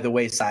fallen by the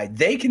wayside.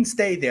 They can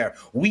stay there.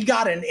 We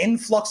got an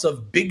influx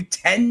of Big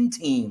Ten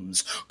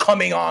teams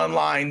coming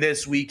online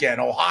this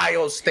weekend.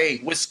 Ohio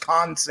State,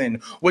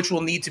 Wisconsin, which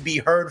will need to be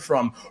heard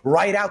from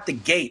right out the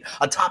gate.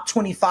 A top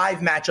 25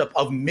 matchup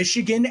of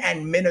Michigan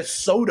and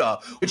Minnesota,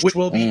 which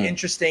will be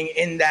interesting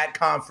in that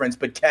conference.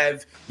 But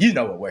Kev, you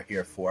know what we're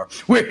here for.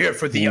 We're here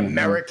for the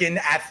American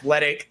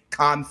Athletic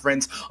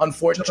Conference.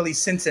 Unfortunately,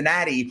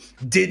 Cincinnati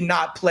did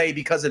not play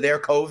because of their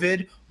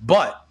COVID,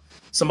 but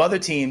some other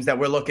teams that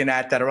we're looking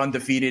at that are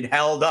undefeated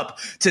held up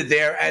to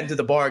their end of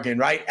the bargain,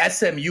 right?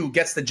 SMU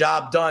gets the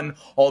job done,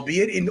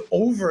 albeit in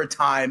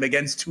overtime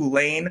against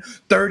Tulane,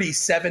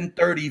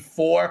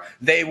 37-34.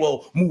 They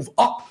will move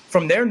up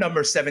from their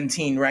number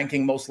 17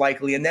 ranking most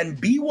likely. And then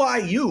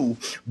BYU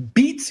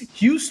beats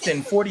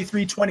Houston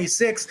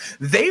 43-26.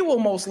 They will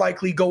most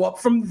likely go up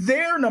from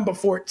their number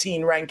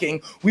 14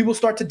 ranking. We will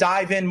start to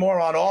dive in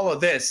more on all of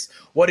this.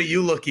 What are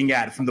you looking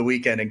at from the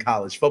weekend in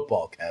college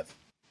football, Kev?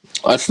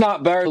 Let's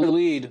not bury the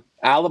lead.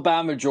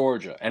 Alabama,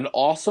 Georgia. An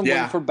awesome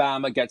win for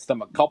Bama gets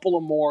them a couple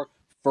of more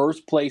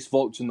first-place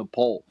votes in the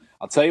poll.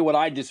 I'll tell you what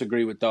I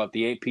disagree with, though, at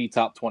the AP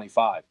Top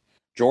 25.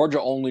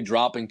 Georgia only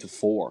dropping to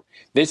 4.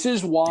 This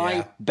is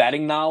why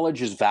betting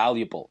knowledge is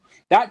valuable.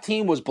 That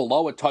team was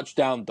below a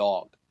touchdown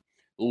dog.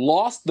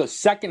 Lost the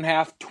second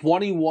half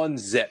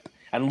 21-zip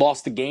and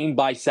lost the game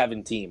by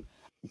 17.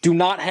 Do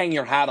not hang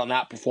your hat on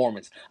that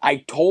performance. I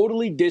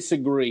totally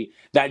disagree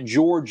that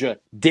Georgia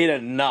did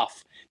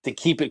enough to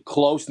keep it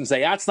close and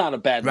say, that's not a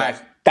bad loss.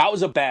 That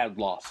was a bad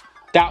loss.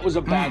 That was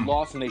a bad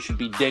loss, and they should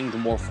be dinged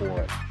more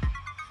for it.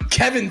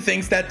 Kevin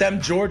thinks that them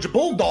Georgia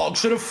Bulldogs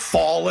should have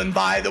fallen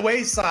by the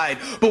wayside.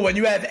 But when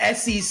you have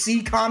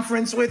SEC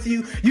conference with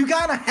you, you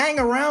got to hang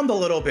around a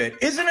little bit.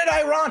 Isn't it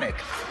ironic?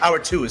 Hour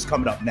 2 is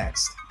coming up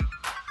next.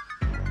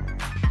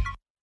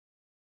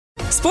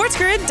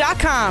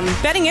 SportsGrid.com.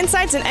 Betting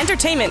insights and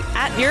entertainment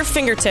at your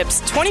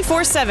fingertips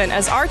 24/7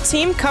 as our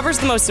team covers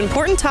the most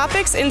important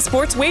topics in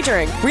sports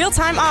wagering.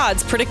 Real-time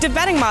odds, predictive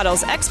betting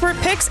models, expert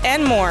picks,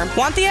 and more.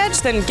 Want the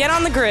edge? Then get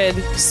on the grid.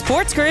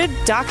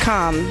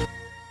 SportsGrid.com.